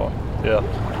control. Yeah.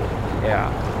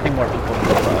 Yeah. I think more people need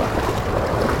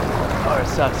love. Or it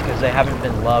sucks because they haven't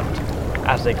been loved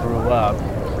as they grew up.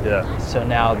 Yeah. So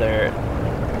now they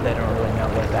don't really know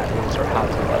what that is or how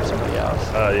to love somebody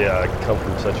else. Yeah, I come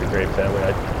from such a great family.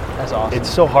 That's awesome. It's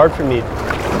so hard for me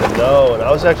to know, and I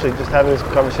was actually just having this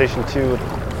conversation too with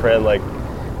a friend. Like,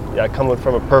 I come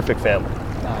from a perfect family.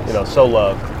 Nice. So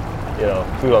loved.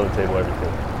 Food on the table,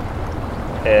 everything.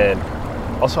 And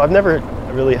also, I've never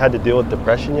really had to deal with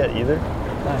depression yet either.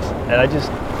 Nice. And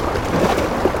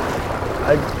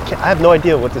I have no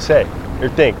idea what to say or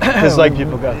think. Because like,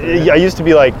 I used to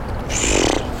be like,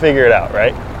 figure it out,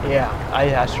 right? Yeah,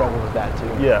 I struggle with that too.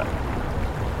 Yeah.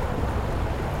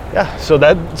 Yeah, so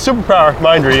that superpower,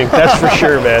 mind reading, that's for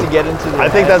sure, man. To get into the I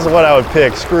think that's what I would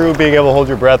pick. Screw being able to hold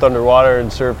your breath underwater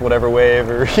and surf whatever wave.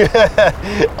 Or I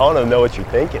want to know what you're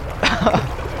thinking.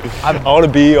 I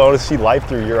want to see life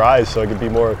through your eyes so I can be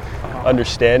more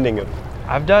understanding of.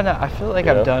 I feel like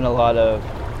I've done a lot of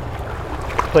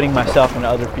putting myself in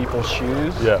other people's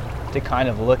shoes. Yeah. to kind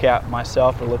of look at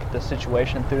myself or look at the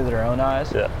situation through their own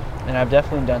eyes. Yeah. And I've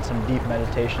definitely done some deep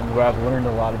meditations where I've learned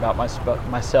a lot about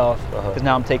myself, because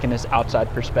now I'm taking this outside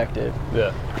perspective.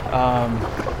 Yeah.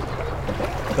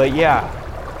 But yeah,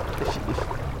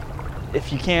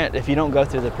 if you don't go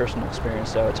through the personal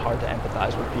experience, though, it's hard to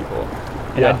empathize with people.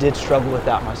 And I did struggle with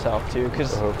that myself too,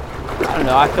 because I don't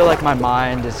know, I feel like my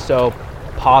mind is so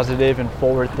positive and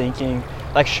forward thinking.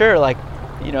 Like, sure, like,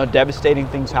 you know, devastating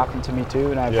things happen to me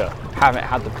too, and I haven't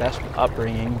had the best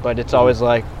upbringing, but it's always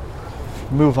like,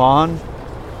 move on,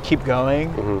 keep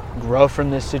going, grow from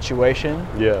this situation,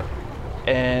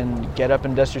 and get up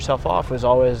and dust yourself off was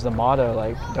always the motto.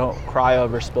 Like, don't cry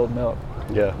over spilled milk.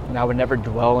 Yeah. And I would never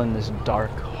dwell in this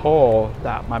dark hole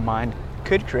that my mind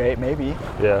could create, maybe.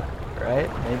 Yeah. Right?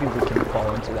 Maybe we can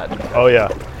fall into that. Oh yeah.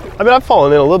 I mean, I've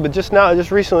fallen in a little bit just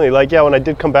recently. Like, when I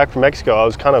did come back from Mexico, I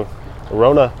was kind of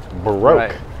Rona broke.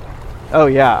 Right. Oh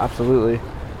yeah, absolutely.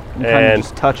 You kind of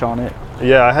just touch on it.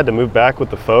 Yeah, I had to move back with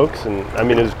the folks, and I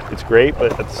mean, it's great,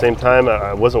 but at the same time,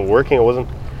 I wasn't working. I wasn't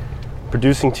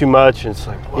producing too much, and it's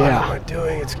like, what am I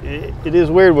doing? It is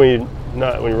weird when you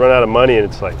run out of money, and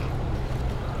it's like,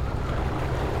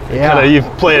 you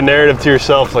play a narrative to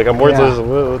yourself, like, I'm worthless.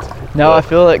 I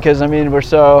feel it, because I mean,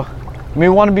 we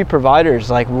want to be providers.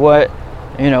 Like, we're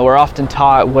often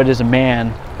taught, what is a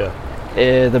man?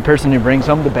 The person who brings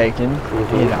home the bacon,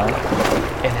 you know.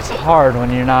 And it's hard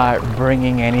when you're not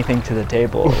bringing anything to the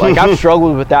table. Like, I've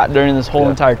struggled with that during this whole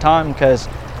entire time, because,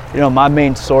 you know, my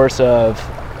main source of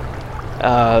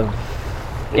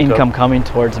income coming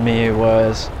towards me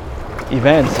was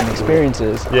events and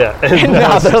experiences. Yeah. And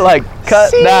now they're like,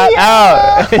 cut that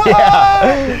out.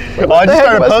 Oh, I just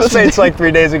started Postmates like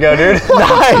 3 days ago, dude.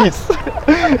 Nice.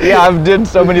 Yeah, I've done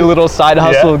so many little side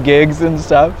hustle gigs and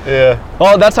stuff. Yeah.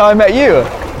 Oh, that's how I met you.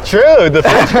 True, the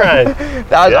French grind.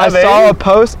 I saw a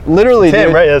post, literally, Tim,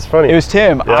 dude. right? That's funny. It was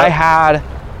Tim. Yeah.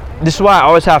 This is why I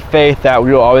always have faith that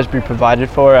we will always be provided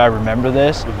for. I remember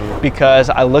this because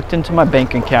I looked into my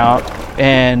bank account,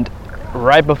 and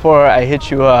right before I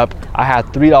hit you up, I had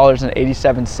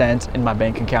 $3.87 in my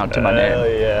bank account to my name. Hell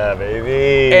yeah,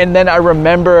 baby. And then I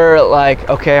remember, like,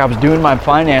 okay, I was doing my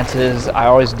finances. I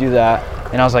always do that.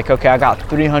 And I was like, okay, I got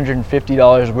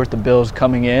 $350 worth of bills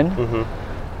coming in.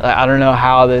 I don't know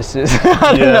how this is.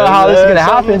 I don't know how this is gonna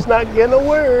happen. It's not gonna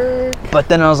work. But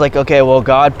then I was like, okay, well,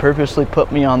 God purposely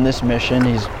put me on this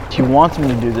mission. He wants me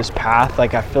to do this path.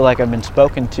 Like, I feel like I've been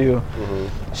spoken to.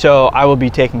 So I will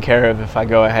be taken care of if I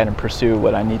go ahead and pursue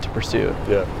what I need to pursue.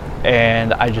 Yeah.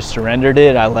 And I just surrendered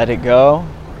it. I let it go,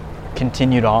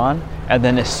 continued on. And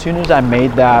then as soon as I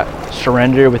made that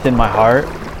surrender within my heart,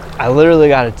 I literally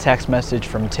got a text message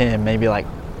from Tim, maybe like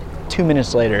 2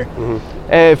 minutes later.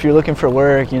 Hey, if you're looking for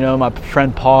work, you know, my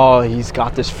friend Paul, he's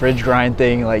got this fridge grind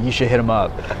thing, like, you should hit him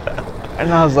up.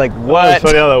 And I was like, what? It's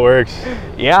funny how that works.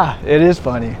 Yeah, it is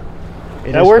funny.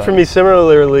 It worked for me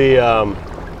similarly a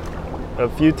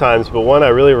few times, but one I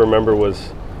really remember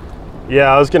was,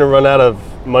 I was gonna run out of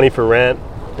money for rent,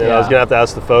 and I was gonna have to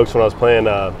ask the folks when I was playing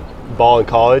ball in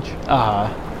college.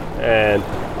 And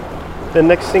the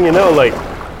next thing you know, like,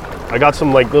 I got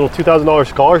some like little $2,000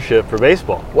 scholarship for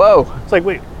baseball. Whoa. It's like,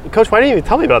 wait, coach, why didn't you even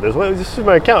tell me about this? This is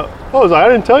my account. Oh, I was like, I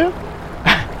didn't tell you?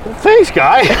 Thanks,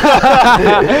 guy.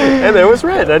 And there was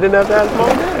rent. I didn't have to ask mom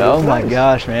and dad. Oh my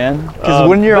gosh, man. Because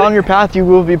when you're on your path, you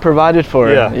will be provided for.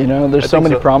 Yeah, you know, there's so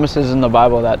many promises in the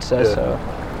Bible that says so.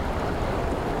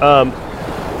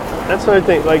 That's another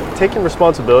thing, like taking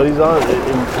responsibilities on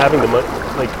and having the money,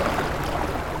 like,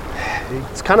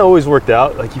 it's kind of always worked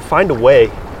out. Like, you find a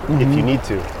way if you need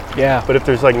to. Yeah. But if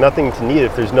there's like nothing to need,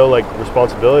 if there's no like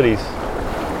responsibilities,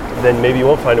 then maybe you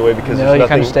won't find a way because there's nothing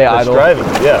kind of stay that's idle. driving.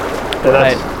 Yeah. And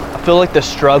I feel like the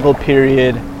struggle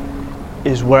period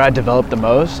is where I develop the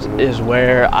most, is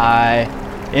where I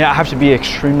have to be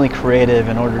extremely creative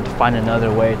in order to find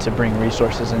another way to bring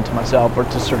resources into myself or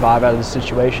to survive out of the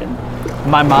situation.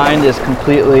 My mind is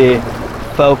completely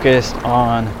focused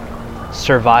on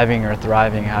surviving or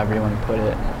thriving, however you want to put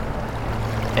it.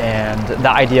 And the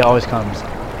idea always comes,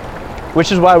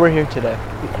 which is why we're here today.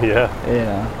 Yeah.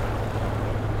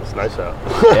 Yeah. It's nice out.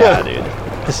 Yeah, dude.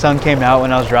 The sun came out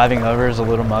when I was driving over. It was a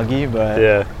little muggy, but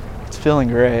it's feeling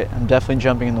great. I'm definitely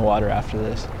jumping in the water after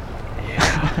this.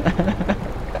 Yeah.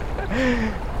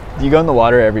 Do you go in the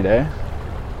water every day?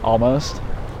 Almost?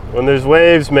 When there's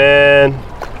waves, man,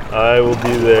 I will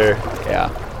be there. Yeah.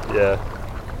 Yeah.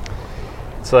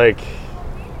 It's like,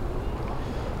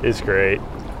 it's great.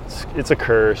 It's a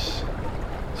curse.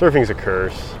 Surfing's a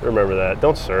curse. Remember that.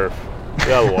 Don't surf.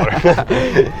 Get out of the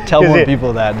water. Tell more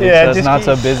people that, dude, so it's not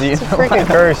so busy. It's a freaking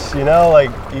curse, you know?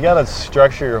 Like, you gotta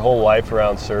structure your whole life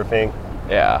around surfing.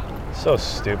 Yeah. So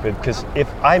stupid, because if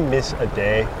I miss a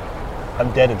day,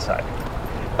 I'm dead inside.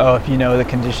 Oh, if you know the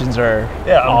conditions are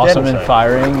Yeah, I'm awesome dead and inside.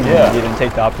 firing, and Yeah. you didn't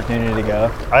take the opportunity to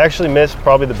go. I actually missed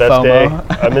probably the best FOMO.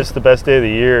 day. I missed the best day of the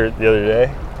year the other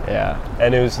day. Yeah.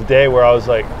 And it was the day where I was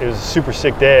like, it was a super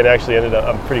sick day, and actually ended up,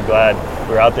 I'm pretty glad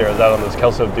we were out there. I was out on those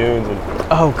Kelso dunes and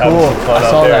Oh, having cool. some fun I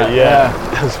out saw there. that.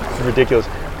 Yeah. It was ridiculous.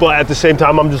 But at the same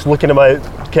time, I'm just looking at my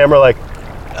camera like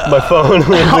my phone.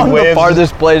 Like On the waves.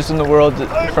 farthest place in the world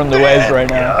from the waves right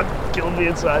now. Yeah, killing me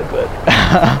inside, but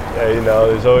yeah, you know,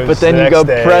 there's always. But then the you go next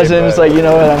day, present, it's but- like, you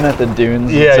know what, I'm at the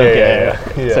dunes. Yeah, it's yeah,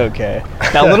 okay. yeah. It's okay.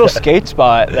 That little skate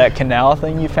spot, that canal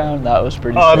thing you found, that was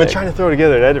pretty Oh, sick. I've been trying to throw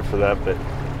together an edit for that, but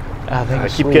I think I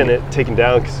it's keep sweet. getting it taken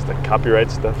down because it's like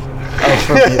copyright stuff. Oh,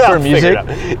 for I'll figure music? it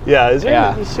out. Yeah, is there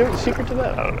Yeah. a secret to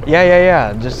that? I don't know.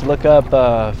 Yeah. Just look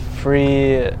up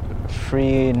free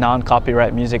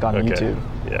non-copyright music on Okay. YouTube.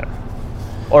 Yeah.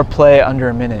 Or play under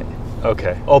a minute.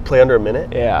 Okay. Oh, play under a minute?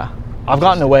 Yeah. I've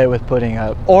gotten away with putting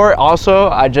up. Or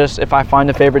also, if I find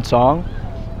a favorite song,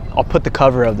 I'll put the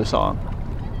cover of the song.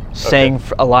 Saying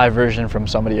a live version from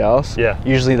somebody else. Yeah.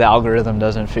 Usually the algorithm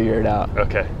doesn't figure it out.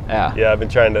 Okay. Yeah. Yeah, I've been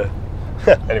trying to.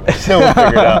 Anyway, so we'll figure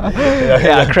it out.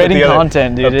 Yeah, creating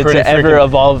content, dude. It's an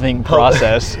ever-evolving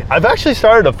process. I've actually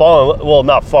started to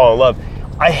not fall in love.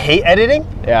 I hate editing.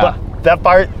 Yeah.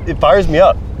 But it fires me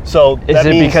up. So Is that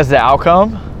it means, because the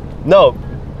outcome? No,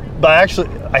 but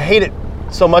I hate it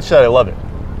so much that I love it.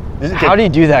 How do you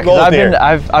do that?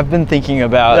 Because I've been thinking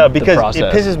about No, the because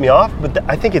process. it pisses me off, but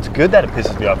I think it's good that it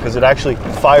pisses me off because it actually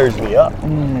fires me up.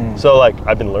 So like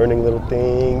I've been learning little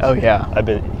things. Oh yeah. I've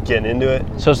been getting into it.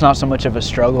 So it's not so much of a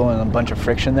struggle and a bunch of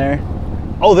friction there.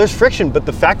 Oh, there's friction, but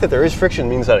the fact that there is friction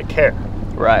means that I care.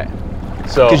 Right.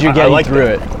 So Because you're I getting like through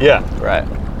that. it. Yeah. Right.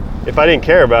 If I didn't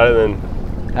care about it, then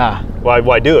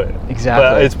why do it? Exactly.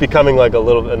 But it's becoming like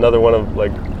another one of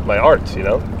like my arts, you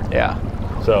know. Yeah.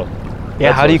 So. Yeah.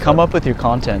 that's How do you what's come up. up with your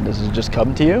content? Does it just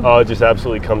come to you? Oh, it just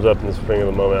absolutely comes up in the spring of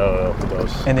the moment. I don't know. Who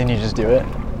knows? And then you just do it?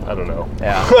 I don't know.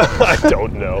 Yeah. I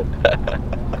don't know.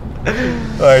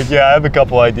 All right, yeah, I have a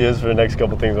couple ideas for the next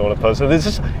couple things I want to post. So this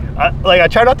is, I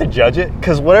try not to judge it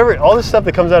because all this stuff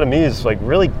that comes out of me is like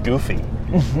really goofy.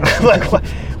 Like,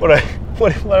 what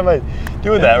am I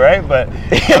doing that, right? But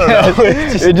I don't know.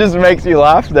 It just makes you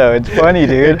laugh though. It's funny, It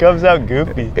dude. comes out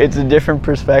goofy. It's a different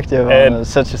perspective And- on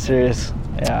such a serious.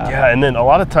 Yeah, and then a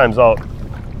lot of times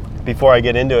before I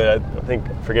get into it, I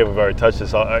forget if I've already touched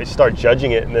this, I start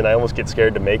judging it and then I almost get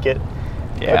scared to make it.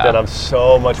 Yeah. But then I'm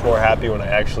so much more happy when I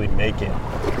actually make it.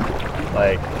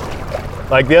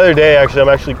 Like the other day, actually,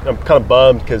 I'm kind of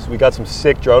bummed because we got some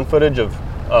sick drone footage of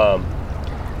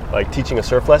like teaching a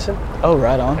surf lesson. Oh,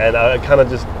 right on. And I kind of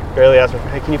just barely asked her,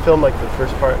 hey, can you film like the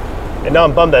first part? And now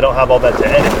I'm bummed I don't have all that to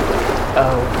edit.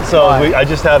 Oh. So why? I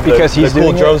just have the Because cool he's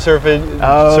drone doing surfing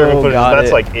Oh, footage. got That's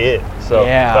it. like it. So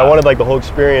Yeah. I wanted like the whole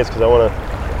experience because it would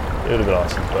have been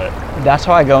awesome. But That's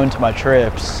how I go into my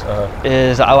trips. Uh-huh.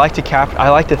 Is I like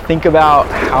to think about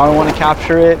how I want to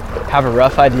capture it, have a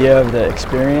rough idea of the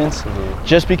experience. Mm-hmm.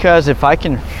 Just because if I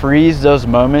can freeze those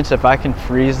moments, if I can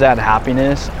freeze that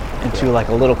happiness into like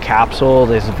a little capsule,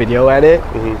 this video edit,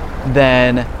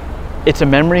 then it's a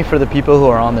memory for the people who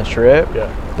are on the trip. Yeah.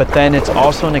 But then it's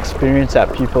also an experience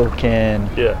that people can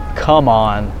come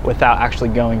on without actually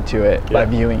going to it by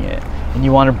viewing it. And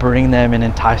you want to bring them and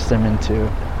entice them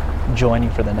into joining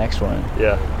for the next one.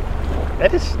 Yeah.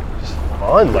 That is just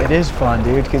fun. Like, It is fun,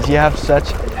 dude, because you have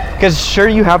because sure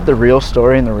you have the real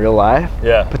story in the real life,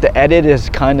 Yeah. but the edit is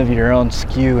kind of your own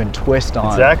skew and twist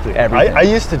on Exactly. everything. I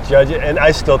used to judge it, and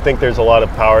I still think there's a lot of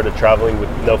power to traveling with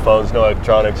no phones, no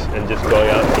electronics, and just going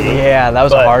out and eating. Yeah, that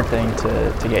was a But- hard thing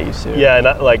to get used to. Yeah, and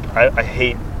I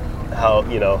hate how,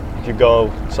 if you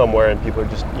go somewhere and people are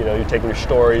just, you're taking your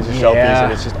stories, your selfies, Yeah.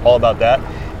 and it's just all about that.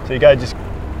 So you gotta just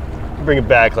bring it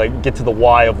back, like get to the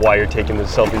why of why you're taking the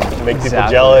selfies. Does it make people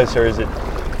Exactly. jealous, or is it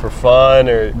for fun,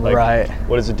 or like Right.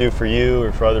 what does it do for you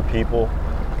or for other people?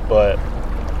 But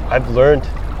I've learned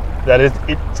that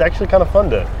it's actually kind of fun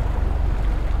to.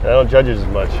 I don't judge it as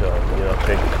much,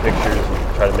 take pictures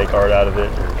and try to make art out of it,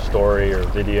 or story, or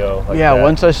video. Like Yeah, that.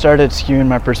 once I started skewing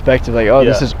my perspective, like, oh,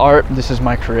 this Yeah. is art, this is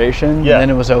my creation, Yeah. then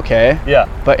it was okay. Yeah.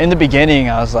 But in the beginning,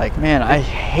 I was like, man, I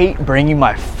hate bringing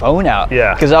my phone out.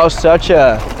 Yeah. Because I was such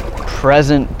a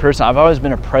present person. I've always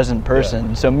been a present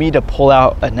person. So me to pull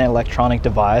out an electronic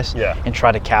device Yeah. and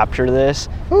try to capture this,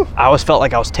 I always felt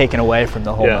like I was taken away from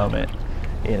the whole Yeah. moment,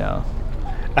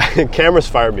 Cameras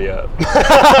fire me up.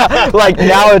 Like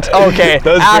now it's okay.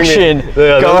 Those bring me- action. yeah,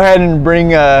 Go those- ahead and bring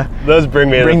Those bring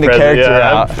me Bring in the present. character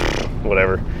Yeah, out.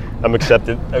 Whatever. I've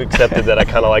accepted that I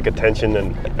kind of like attention,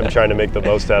 and I'm trying to make the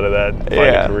most out of that. Find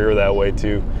Yeah. a career that way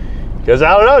too. Because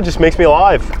I don't know, it just makes me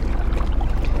alive.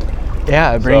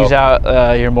 Yeah, it brings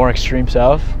out your more extreme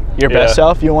self, your best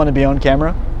self. You want to be on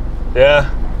camera? Yeah,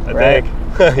 I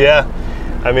think. Yeah.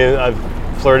 I mean, I've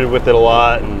flirted with it a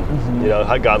lot, and you know,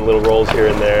 I've gotten little roles here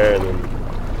and there, and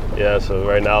then, so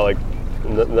right now, like,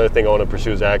 another thing I want to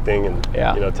pursue is acting, and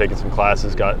you know, taking some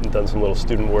classes, done some little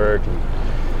student work,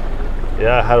 and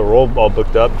I had a role all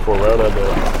booked up before Rona,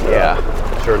 but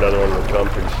I'm sure another one will come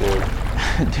pretty soon.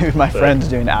 Dude, my friend's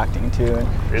doing acting too,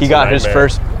 and he got his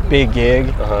first big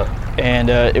gig, and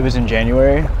it was in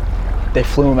January. They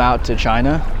flew him out to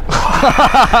China.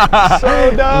 So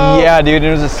dope. Yeah, dude,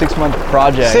 it was a 6-month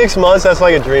project. 6 months? That's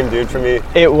like a dream, dude, for me.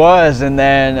 It was, and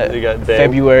then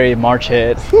February, March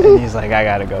hit, and he's like, I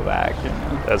gotta go back. You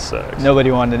know? That sucks.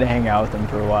 Nobody wanted to hang out with him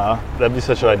for a while. That'd be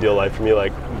such an ideal life for me,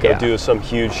 like, go do some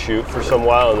huge shoot for some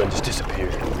while and then just disappear.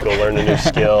 Go learn a new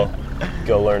skill,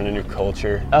 go learn a new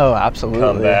culture. Oh, absolutely.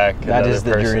 Come back. That is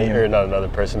the dream. Or not another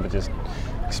person, but just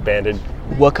expanded.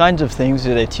 What kinds of things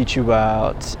do they teach you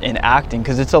about in acting?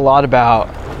 Because it's a lot about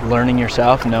learning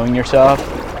yourself, knowing yourself.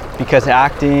 Because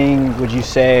acting, would you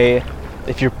say,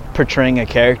 if you're portraying a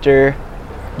character,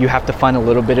 you have to find a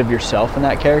little bit of yourself in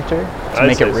that character to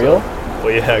make it real? So.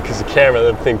 Well, yeah, because the camera,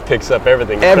 that thing picks up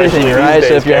everything. Everything, right?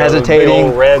 So if you're hesitating, big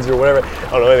old reds or whatever.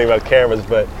 I don't know anything about cameras,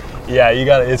 but yeah,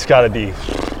 it's got to be.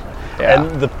 Yeah.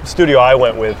 And the studio I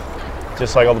went with,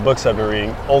 just like all the books I've been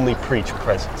reading, only preach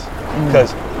presence.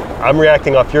 Because I'm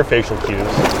reacting off your facial cues.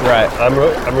 Right.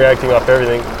 I'm reacting off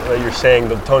everything that you're saying,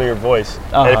 the tone of your voice.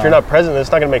 And if you're not present, then it's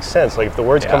not going to make sense. Like if the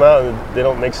words come out and they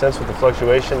don't make sense with the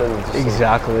fluctuation, and just,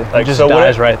 exactly, like, it just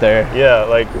dies right there. Yeah,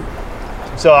 like,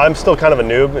 so I'm still kind of a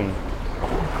noob, and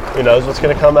who knows what's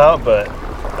going to come out, but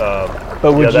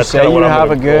would you say you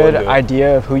have a good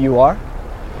idea of who you are?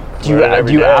 Do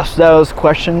you ask those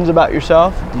questions about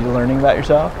yourself? Do you learning about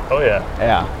yourself? Oh yeah.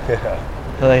 Yeah.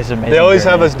 I feel like it's amazing. They always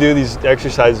have us do these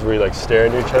exercises where you like stare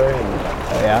into each other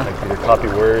and like either copy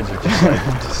words or just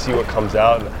like to see what comes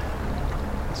out. And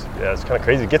it's kind of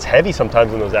crazy. It gets heavy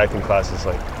sometimes in those acting classes.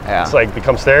 Like it's like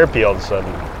becomes therapy all of a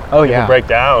sudden. Oh People break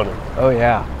down. Oh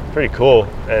yeah. Pretty cool.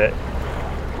 And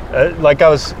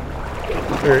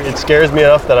it scares me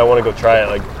enough that I want to go try it.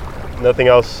 Like nothing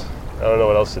else. I don't know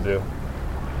what else to do.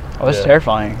 Oh, it's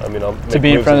terrifying. I mean, to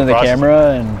be in front of the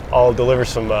camera, and I'll deliver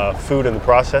some food in the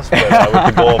process, but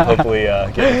with the goal of hopefully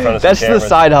getting in front of some cameras. That's the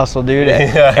side hustle, dude.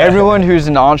 Everyone who's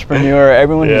an entrepreneur,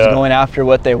 everyone who's going after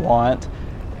what they want,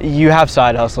 you have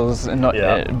side hustles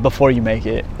before you make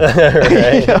it.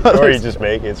 Right? Or you just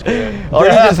make it. It's great. Or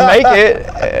you just make it.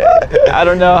 I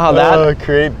don't know how that.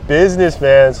 Create business,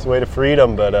 man. It's the way to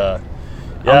freedom, but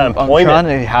I'm trying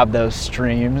to have those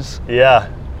streams.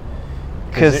 Yeah.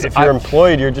 Because if you're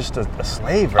employed, you're just a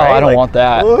slave, right? Oh, I don't want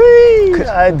that.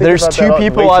 There's 2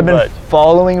 people I've been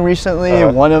following recently.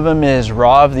 One of them is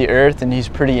Raw of the Earth, and he's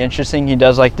pretty interesting. He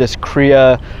does like this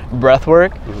Kriya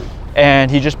breathwork, and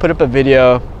he just put up a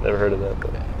video. Never heard of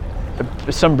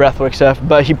that. Some breathwork stuff,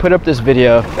 but he put up this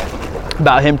video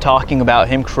about him talking about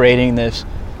him creating this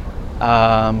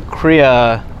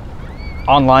Kriya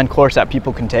online course that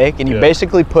people can take, and he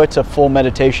basically puts a full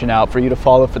meditation out for you to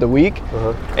follow for the week,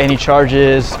 and he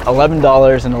charges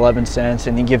 $11.11,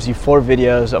 and he gives you 4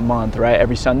 videos a month, right,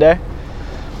 every Sunday.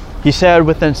 He said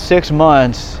within 6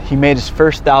 months he made his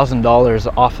first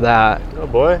 $1,000 off that. Oh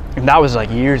boy. And that was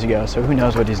like years ago, so who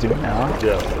knows what he's doing now.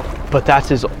 Yeah. But that's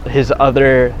his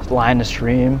other line of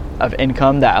stream of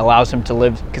income that allows him to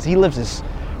live, because he lives this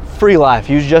free life.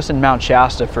 He was just in Mount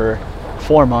Shasta for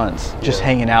 4 months just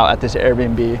hanging out at this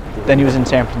Airbnb. Then he was in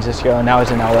San Francisco, and now he's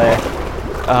in LA.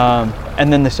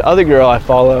 And then this other girl I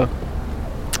follow,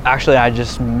 actually I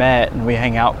just met and we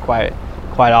hang out quite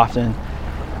often.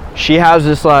 She has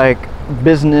this like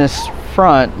business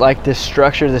front, like this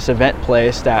structure, this event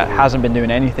place that hasn't been doing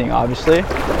anything obviously.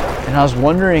 And I was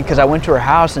wondering, because I went to her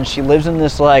house and she lives in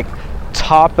this like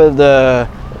top of the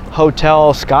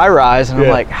hotel skyrise, and I'm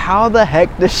like, how the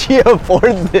heck does she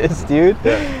afford this, dude?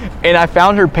 And I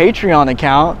found her Patreon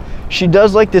account. She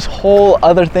does like this whole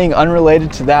other thing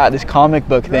unrelated to that, this comic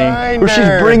book thing, where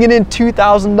she's bringing in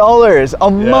 $2,000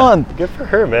 a month. Good for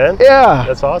her, man. Yeah,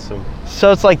 that's awesome.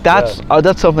 So it's like that's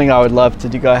something I would love to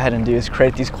go ahead and do, is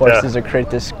create these courses or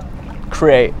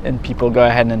create and people go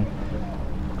ahead and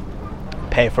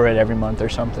pay for it every month or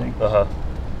something.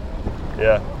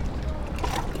 Yeah,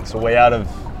 it's a way out of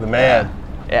the man.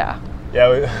 Yeah.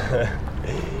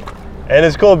 And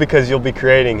it's cool because you'll be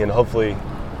creating, and hopefully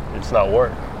it's not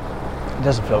work. It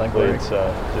doesn't feel like work. It's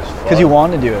just because you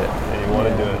want to do it. Yeah, you want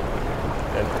to do it.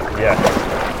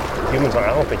 And humans. I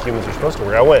don't think humans are supposed to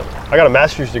work. I got a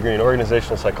master's degree in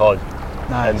organizational psychology,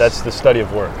 and that's the study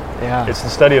of work. Yeah. It's the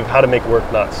study of how to make work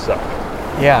not suck.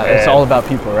 Yeah, it's all about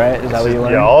people, right? Is that what you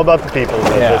learned? Yeah, all about the people.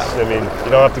 Yeah. I mean,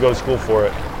 you don't have to go to school for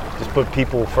it. Just put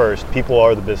people first. People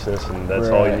are the business, and that's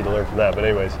all you need to learn from that. But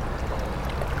anyways,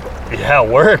 yeah,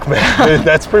 work, man.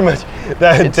 That's pretty much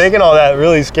that. Taking all that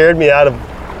really scared me out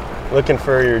of looking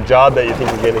for your job that you think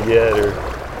you're gonna get, or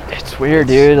it's weird,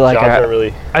 dude. Like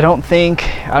I don't think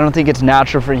it's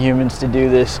natural for humans to do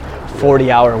this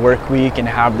 40-hour work week and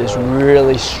have this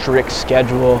really strict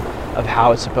schedule of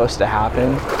how it's supposed to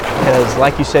happen. Because,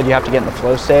 like you said, you have to get in the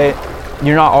flow state.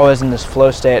 You're not always in this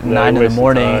flow state at 9 in the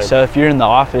morning. So if you're in the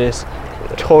office,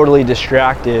 totally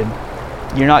distracted,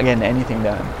 you're not getting anything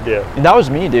done. Yeah. And that was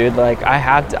me, dude. Like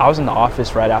I was in the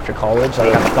office right after college.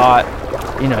 Like I thought,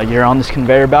 you're on this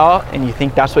conveyor belt and you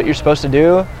think that's what you're supposed to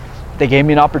do. They gave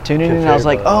me an opportunity and I was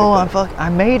like, oh, I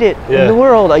made it in the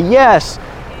world. Yes.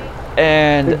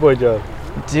 And big boy job.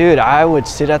 Dude, I would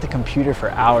sit at the computer for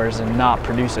hours and not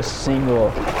produce a single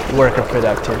work of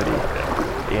productivity.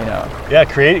 Yeah,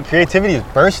 creativity is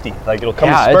bursty. Like it'll come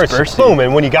in spurts. It's bursty. Boom,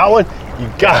 and when you got one,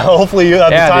 hopefully you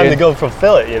have the time to go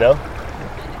fulfill it,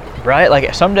 Right?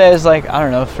 Like some days, like, I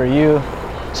don't know, for you,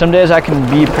 some days I can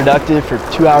be productive for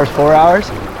 2 hours, 4 hours.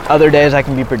 Other days I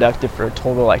can be productive for a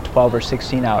total like 12 or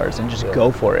 16 hours and just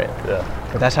go for it. Yeah.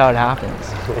 But that's how it happens.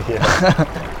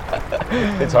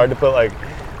 It's hard to put like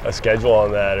a schedule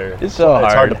on that, or it's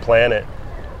hard to plan it.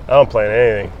 I don't plan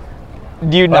anything.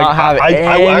 Do you not have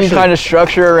any kind of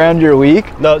structure around your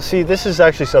week? No, see, this is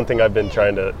actually something I've been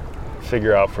trying to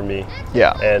figure out for me.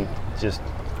 Yeah. And just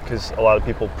because a lot of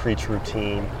people preach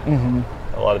routine.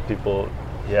 Mm-hmm. A lot of people,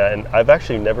 and I've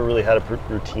actually never really had a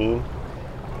routine.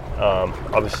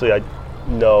 Obviously, I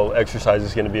know exercise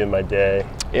is going to be in my day,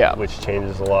 which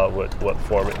changes a lot what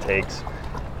form it takes.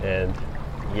 And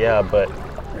but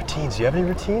routines, do you have any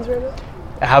routines right now?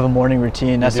 I have a morning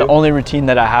routine. That's the only routine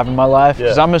that I have in my life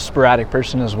because I'm a sporadic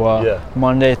person as well. Yeah.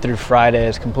 Monday through Friday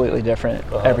is completely different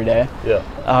every day. Yeah.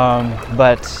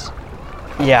 But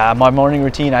my morning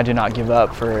routine, I do not give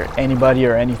up for anybody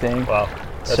or anything. Wow.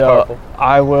 That's so powerful.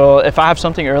 I will, if I have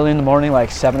something early in the morning, like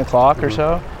 7 o'clock or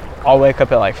so, I'll wake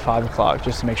up at like 5 o'clock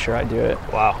just to make sure I do it.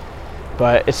 Wow.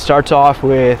 But it starts off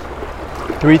with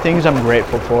 3 things I'm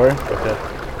grateful for. Okay.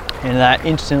 And that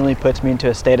instantly puts me into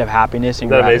a state of happiness and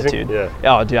gratitude. Amazing?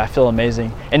 Yeah. Oh, dude, I feel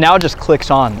amazing. And now it just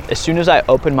clicks on. As soon as I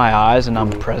open my eyes and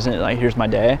I'm present, like here's my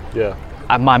day. Yeah.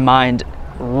 My mind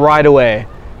right away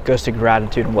goes to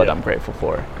gratitude and what I'm grateful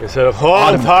for. Instead of,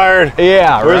 I'm tired.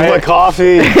 Yeah, Where's my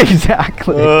coffee?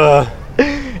 Exactly.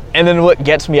 And then what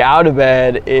gets me out of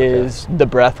bed is the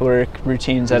breath work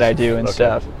routines that I do and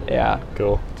stuff. Yeah.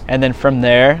 Cool. And then from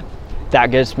there,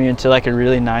 that gets me into like a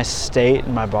really nice state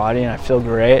in my body and I feel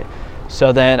great.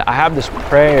 So then I have this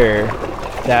prayer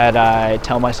that I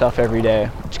tell myself every day,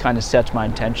 which kind of sets my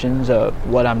intentions of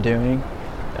what I'm doing,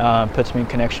 puts me in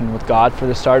connection with God for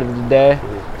the start of the day,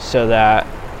 so that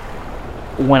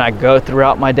when I go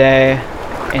throughout my day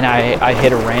and I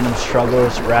hit a random struggle,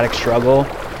 a sporadic struggle,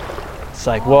 it's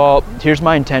like, well, here's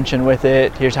my intention with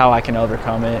it, here's how I can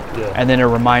overcome it, and then a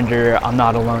reminder I'm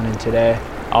not alone in today.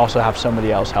 I also have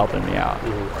somebody else helping me out,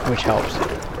 which helps.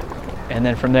 And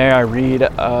then from there, I read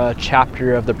a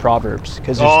chapter of the Proverbs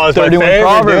because there's 31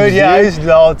 Proverbs. Dude. Yeah, I used to do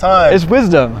that all the time. It's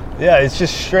wisdom. Yeah, it's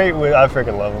just straight. I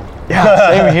freaking love them. Yeah,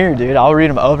 same here, dude. I'll read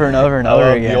them over and over and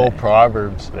over again. The old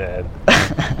Proverbs, man.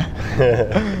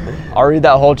 I'll read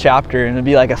that whole chapter, and it'll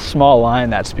be like a small line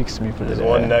that speaks to me for the day.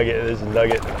 One nugget. There's a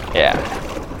nugget. Yeah.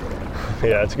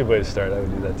 Yeah, that's a good way to start. I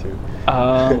would do that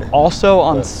too. Also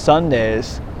on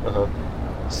Sundays.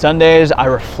 Sundays, I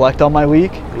reflect on my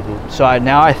week. So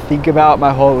I think about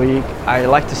my whole week. I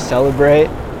like to celebrate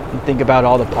and think about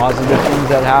all the positive things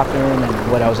that happened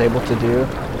and what I was able to do.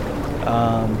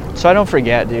 So I don't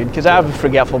forget, dude, because I have a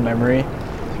forgetful memory.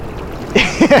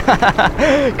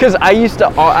 Because I used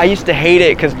to hate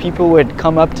it because people would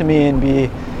come up to me and be,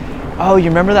 oh, you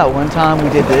remember that one time we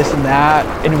did this and that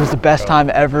and it was the best time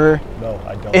ever? No,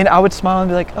 I don't. And I would smile and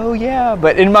be like, oh yeah,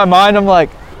 but in my mind I'm like,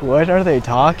 what are they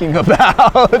talking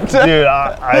about? Dude,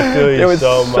 I feel you there was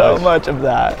so much. So much of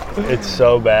that. It's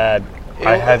so bad.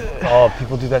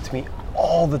 People do that to me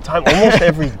all the time, almost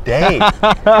every day.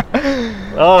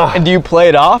 And do you play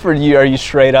it off, or are you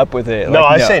straight up with it? No,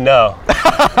 I say no.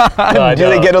 Do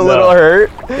they get a little hurt?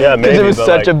 Yeah, maybe. Because it was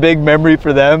such a big memory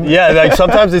for them? Yeah, like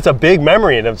sometimes it's a big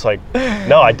memory, and it's like,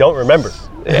 no, I don't remember.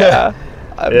 Yeah,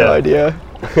 I have no idea.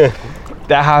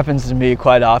 That happens to me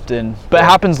quite often, but it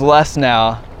happens less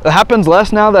now. It happens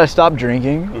less now that I stopped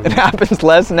drinking. It happens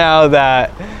less now that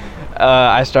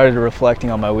I started reflecting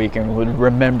on my week and would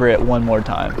remember it one more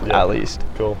time, at least.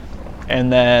 Cool.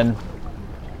 And then,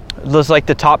 just like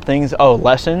the top things,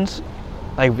 lessons.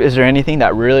 Like, is there anything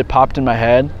that really popped in my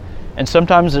head? And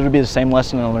sometimes it'll be the same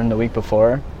lesson I learned the week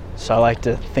before. So I like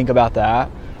to think about that.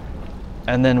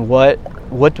 And then what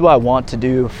do I want to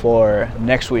do for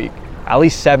next week? At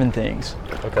least 7 things.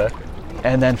 Okay.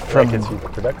 And then from That gets you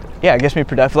productive. Yeah, it gets me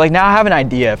productive. Like, now I have an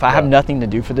idea. If I have nothing to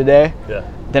do for the day,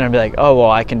 then I'd be like, oh, well,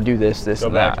 I can do this, Go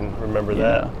and back that. and remember You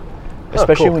that. know?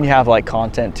 Especially cool. when you have like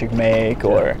content to make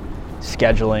or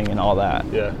scheduling and all that.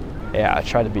 Yeah. Yeah, I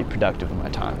try to be productive with my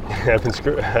time.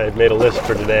 I made a list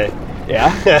for today.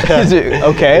 Yeah? Is it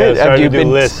okay? Yeah, I was Have trying you to do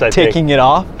been lists, I taking it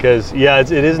off? Because,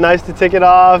 it is nice to take it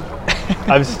off.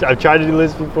 I've tried to do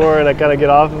lists before and I kind of get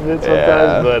off of it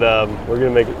sometimes, but we're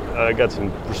going to I got some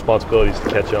responsibilities to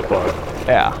catch up on.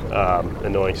 Yeah.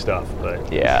 Annoying stuff, but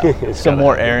Yeah. it's Some kinda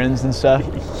more happening. errands and stuff.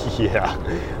 Yeah.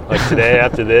 Like today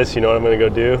after this, you know what I'm going to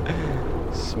go do?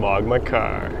 Smog my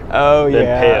car. Oh, Then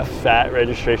yeah. pay a fat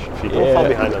registration fee. Don't fall Yeah.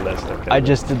 behind on that stuff, guys. I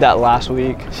just did that last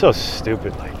week. So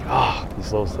stupid. Like,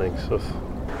 these little things.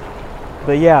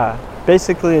 But yeah,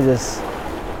 basically just,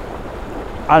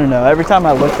 I don't know, every time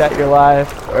I looked at your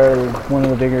life, or one of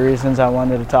the bigger reasons I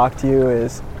wanted to talk to you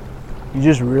is you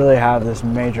just really have this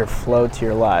major flow to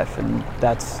your life, and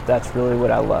that's really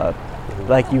what I love.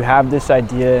 Like, you have this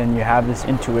idea and you have this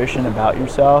intuition about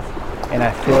yourself, and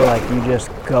I feel like you just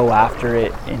go after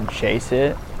it and chase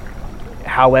it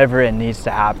however it needs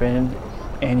to happen,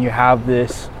 and you have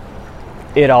this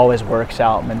it always works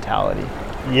out mentality.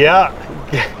 Yeah.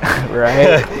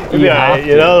 Right?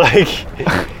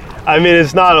 I mean,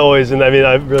 it's not always, and I mean,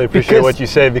 I really appreciate Because what you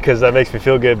say because that makes me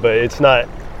feel good, but it's not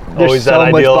There's always so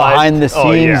that much idealized. behind the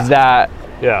scenes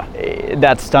Yeah.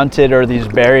 that's stunted, or these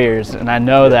barriers, and I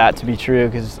know that to be true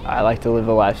because I like to live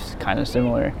a life kind of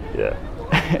similar. Yeah.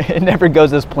 It never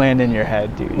goes as planned in your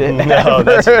head, dude. No,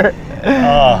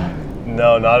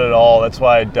 no, not at all. That's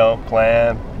why I don't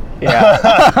plan. Yeah.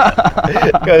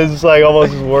 Because it's like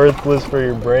almost worthless for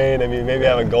your brain. I mean, maybe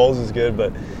having goals is good,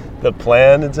 but the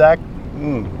plan,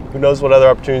 who knows what other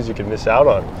opportunities you can miss out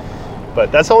on.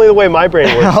 But that's only the way my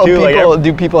brain works too.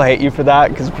 Do people hate you for that?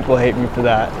 Because people hate me for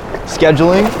that.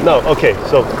 Scheduling? No, okay,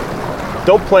 so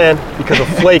don't plan because a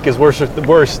flake is worse That's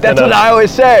than what I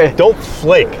always say. Don't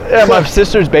flake. Yeah, my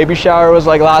sister's baby shower was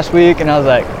like last week, and I was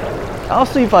like, I'll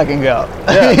see if I can go.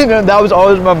 Yeah. You know, that was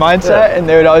always my mindset, Yeah. and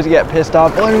they would always get pissed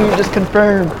off. Why don't you just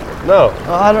confirm? No,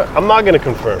 Oh, I'm not going to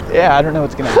confirm. Yeah, I don't know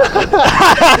what's gonna happen.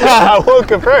 I won't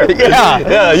confirm. Yeah.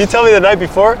 Yeah, you tell me the night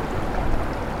before.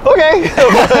 Okay.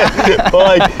 But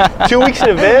like 2 weeks in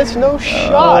advance, no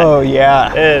shot. Oh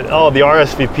yeah. And the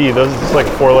RSVP, those is just like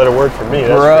a 4-letter word for me. That's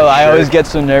Bro, for I sure. always get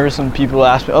so nervous when people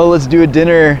ask me, oh, let's do a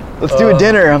dinner. Let's do a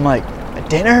dinner. I'm like, a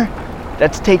dinner?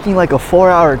 That's taking like a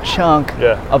 4-hour chunk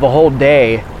of a whole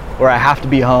day where I have to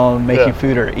be home making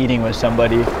food or eating with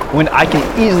somebody when I can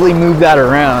easily move that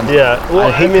around. Yeah. Well,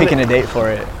 I hate picking a date for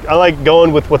it. I like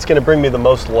going with what's going to bring me the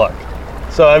most luck.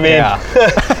 So I mean,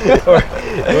 or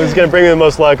if it's going to bring me the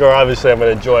most luck, or obviously I'm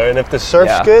going to enjoy it. And if the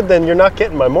surf's good, then you're not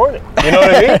getting my morning. You know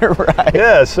what I mean? Right.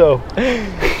 Yeah. So.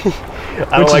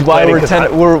 I don't Which like is why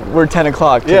planning we're 10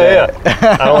 o'clock today.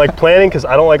 Yeah. I don't like planning because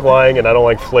I don't like lying and I don't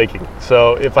like flaking.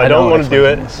 So if I don't want to do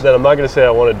it, then I'm not going to say I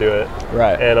want to do it.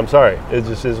 Right. And I'm sorry. It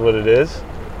just is what it is.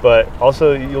 But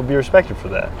also, you'll be respected for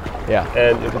that. Yeah.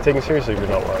 And if you're taken seriously, you're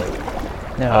not lying.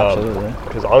 No, absolutely.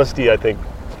 Because honesty, I think,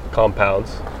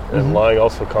 compounds. And lying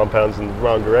also compounds in the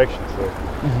wrong direction. So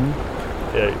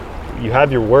yeah, you have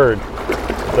your word.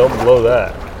 Don't blow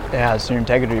that. Yeah, it's your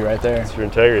integrity right there. It's your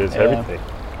integrity. It's everything.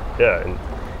 Yeah,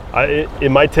 and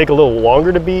it might take a little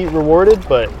longer to be rewarded,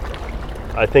 but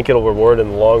I think it'll reward in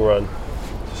the long run.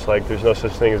 Just like there's no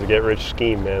such thing as a get-rich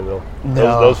scheme, man.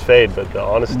 Those fade, but the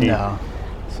honesty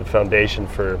is the foundation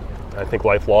for, I think,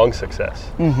 lifelong success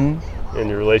in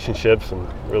your relationships. And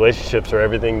relationships are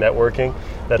everything. Networking,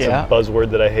 that's a buzzword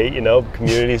that I hate. You know,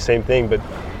 community, same thing, but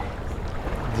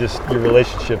just your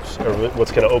relationships are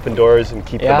what's going to open doors and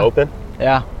keep them open.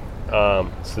 Yeah.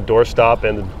 It's the doorstop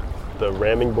and the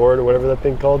ramming board or whatever that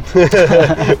thing called.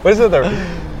 What is it?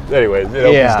 Anyways, it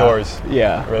opens doors.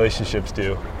 Yeah. Relationships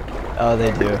do. Oh,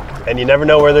 they do. And you never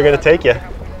know where they're going to take you.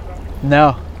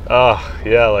 No. Oh,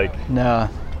 yeah, like. No.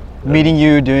 Meeting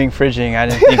you doing fridging, I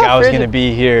didn't think I was going to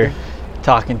be here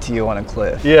talking to you on a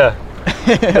cliff. Yeah.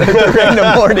 3 in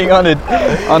the morning on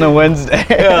a Wednesday.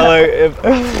 Yeah,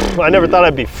 like I never thought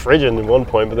I'd be fridging at one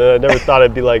point, but then I never thought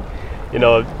I'd be like, you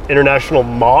know, international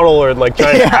model or like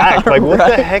trying to act. Like, what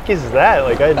the heck is that?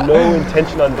 Like, I had no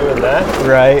intention on doing that.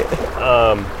 Right.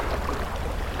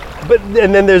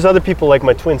 And then there's other people like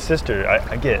my twin sister.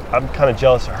 I'm kind of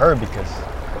jealous of her because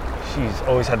she's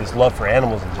always had this love for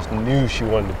animals and just knew she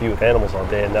wanted to be with animals all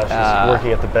day. And now she's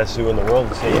working at the best zoo in the world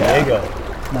in San Diego.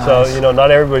 So,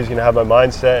 not everybody's going to have my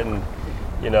mindset, and,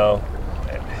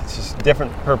 it's just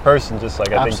different per person, just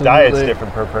like I think diet's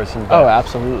different per person. Oh,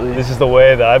 absolutely. This is the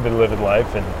way that I've been living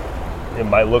life, and it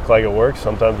might look like it works.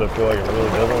 Sometimes I feel like it really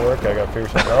doesn't work. I got to figure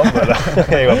something out. But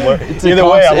anyway, it's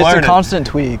a constant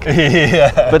tweak.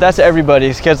 Yeah. But that's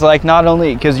everybody's, because not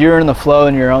only because you're in the flow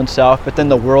in your own self, but then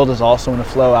the world is also in a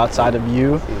flow outside of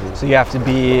you. Mm-hmm. So you have to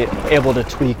be able to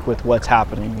tweak with what's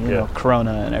happening. You know,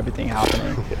 Corona and everything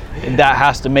happening. And that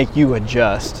has to make you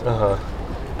adjust.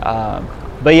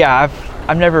 But yeah,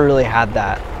 I've never really had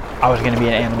that. I was going to be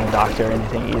an animal doctor or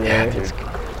anything either. Yeah,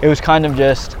 it was kind of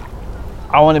just,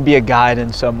 I want to be a guide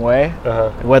in some way,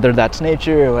 whether that's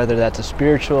nature or whether that's a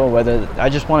spiritual, whether I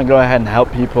just want to go ahead and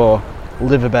help people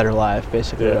live a better life,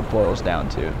 basically what it boils down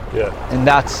to. Yeah. And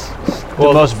that's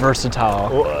the most versatile.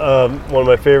 One of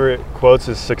my favorite quotes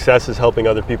is, success is helping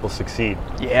other people succeed.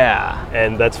 Yeah.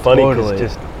 And that's funny because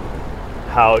just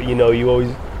how, you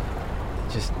always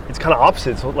just, it's kind of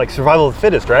opposite. It's like survival of the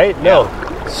fittest, right? Yeah.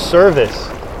 No, service.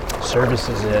 Service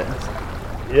is it.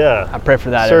 Yeah. I pray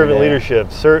for that Servant every day.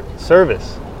 leadership,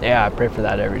 service. Yeah, I pray for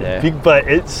that every day.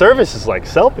 But service is like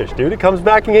selfish, dude. It comes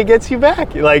back and it gets you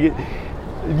back. Like,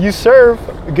 you serve,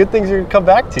 good things are going to come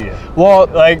back to you. Well,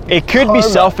 it could be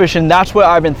selfish, and that's what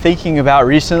I've been thinking about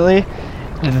recently.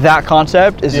 That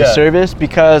concept is the service,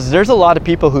 because there's a lot of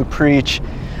people who preach,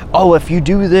 oh, if you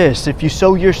do this, if you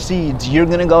sow your seeds, you're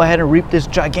going to go ahead and reap this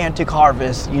gigantic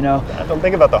harvest, Don't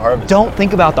think about the harvest. Don't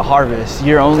think about the harvest.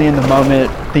 You're only in the moment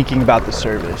thinking about the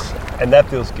service. And that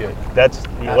feels good. That's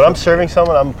when I'm serving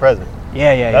someone, I'm present.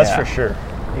 Yeah. That's for sure.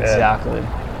 Exactly. And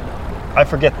I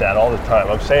forget that all the time.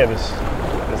 I'm saying this,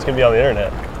 it's going to be on the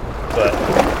internet, but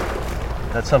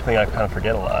that's something I kind of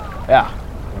forget a lot. Yeah.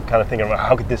 I'm kind of thinking about,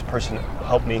 how could this person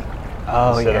help me?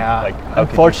 Oh, yeah. Of, how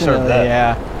unfortunately, could you serve them?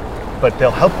 Yeah. But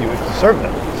they'll help you if you serve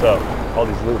them. So all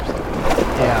these loops.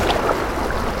 Yeah.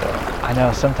 I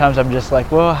know. Sometimes I'm just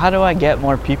like, well, how do I get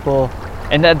more people?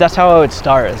 And that's how I would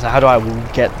start. Is how do I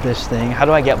get this thing? How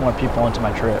do I get more people onto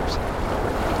my trips?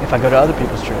 If I go to other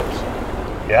people's trips.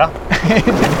 Yeah.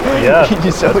 Yeah.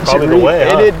 That's probably the way.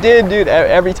 And it did, dude.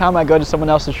 Every time I go to someone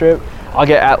else's trip, I'll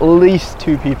get at least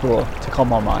 2 people to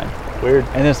come on mine. Weird.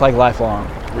 And it's like lifelong.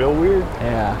 Real weird.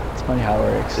 Yeah. It's funny how it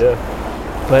works. Yeah.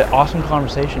 But awesome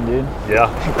conversation, dude. Yeah.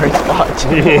 Great spot.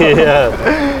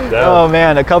 Yeah. Oh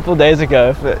man, a couple days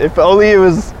ago, if only it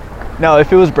was,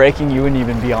 if it was breaking, you wouldn't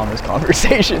even be on this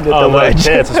conversation at the wedge. No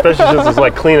chance, especially since it's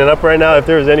like cleaning up right now. If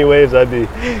there was any waves, I'd be.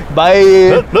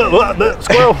 Bye.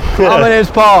 Squirrel. My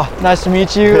name's Paul. Nice to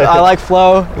meet you. I like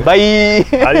flow. Bye.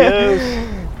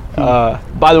 Adios.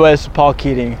 By the way, it's Paul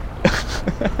Keating.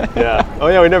 Yeah. Oh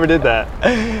yeah, we never did that.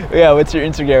 Yeah, what's your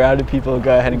Instagram? How do people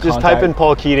go ahead and just type in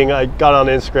Paul Keating? I got on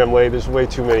Instagram late. There's way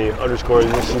too many underscores.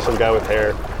 You see some guy with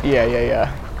hair. Yeah.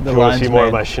 If you want to see more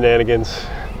of my shenanigans.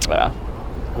 Yeah.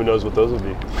 Who knows what those would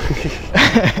be?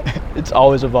 It's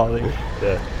always evolving.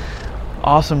 Yeah.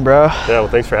 Awesome, bro. Yeah. Well,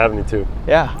 thanks for having me too.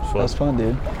 Yeah. That was fun,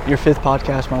 dude. Your 5th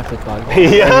podcast, my 5th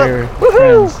podcast. Yeah. We're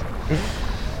friends.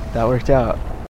 That worked out.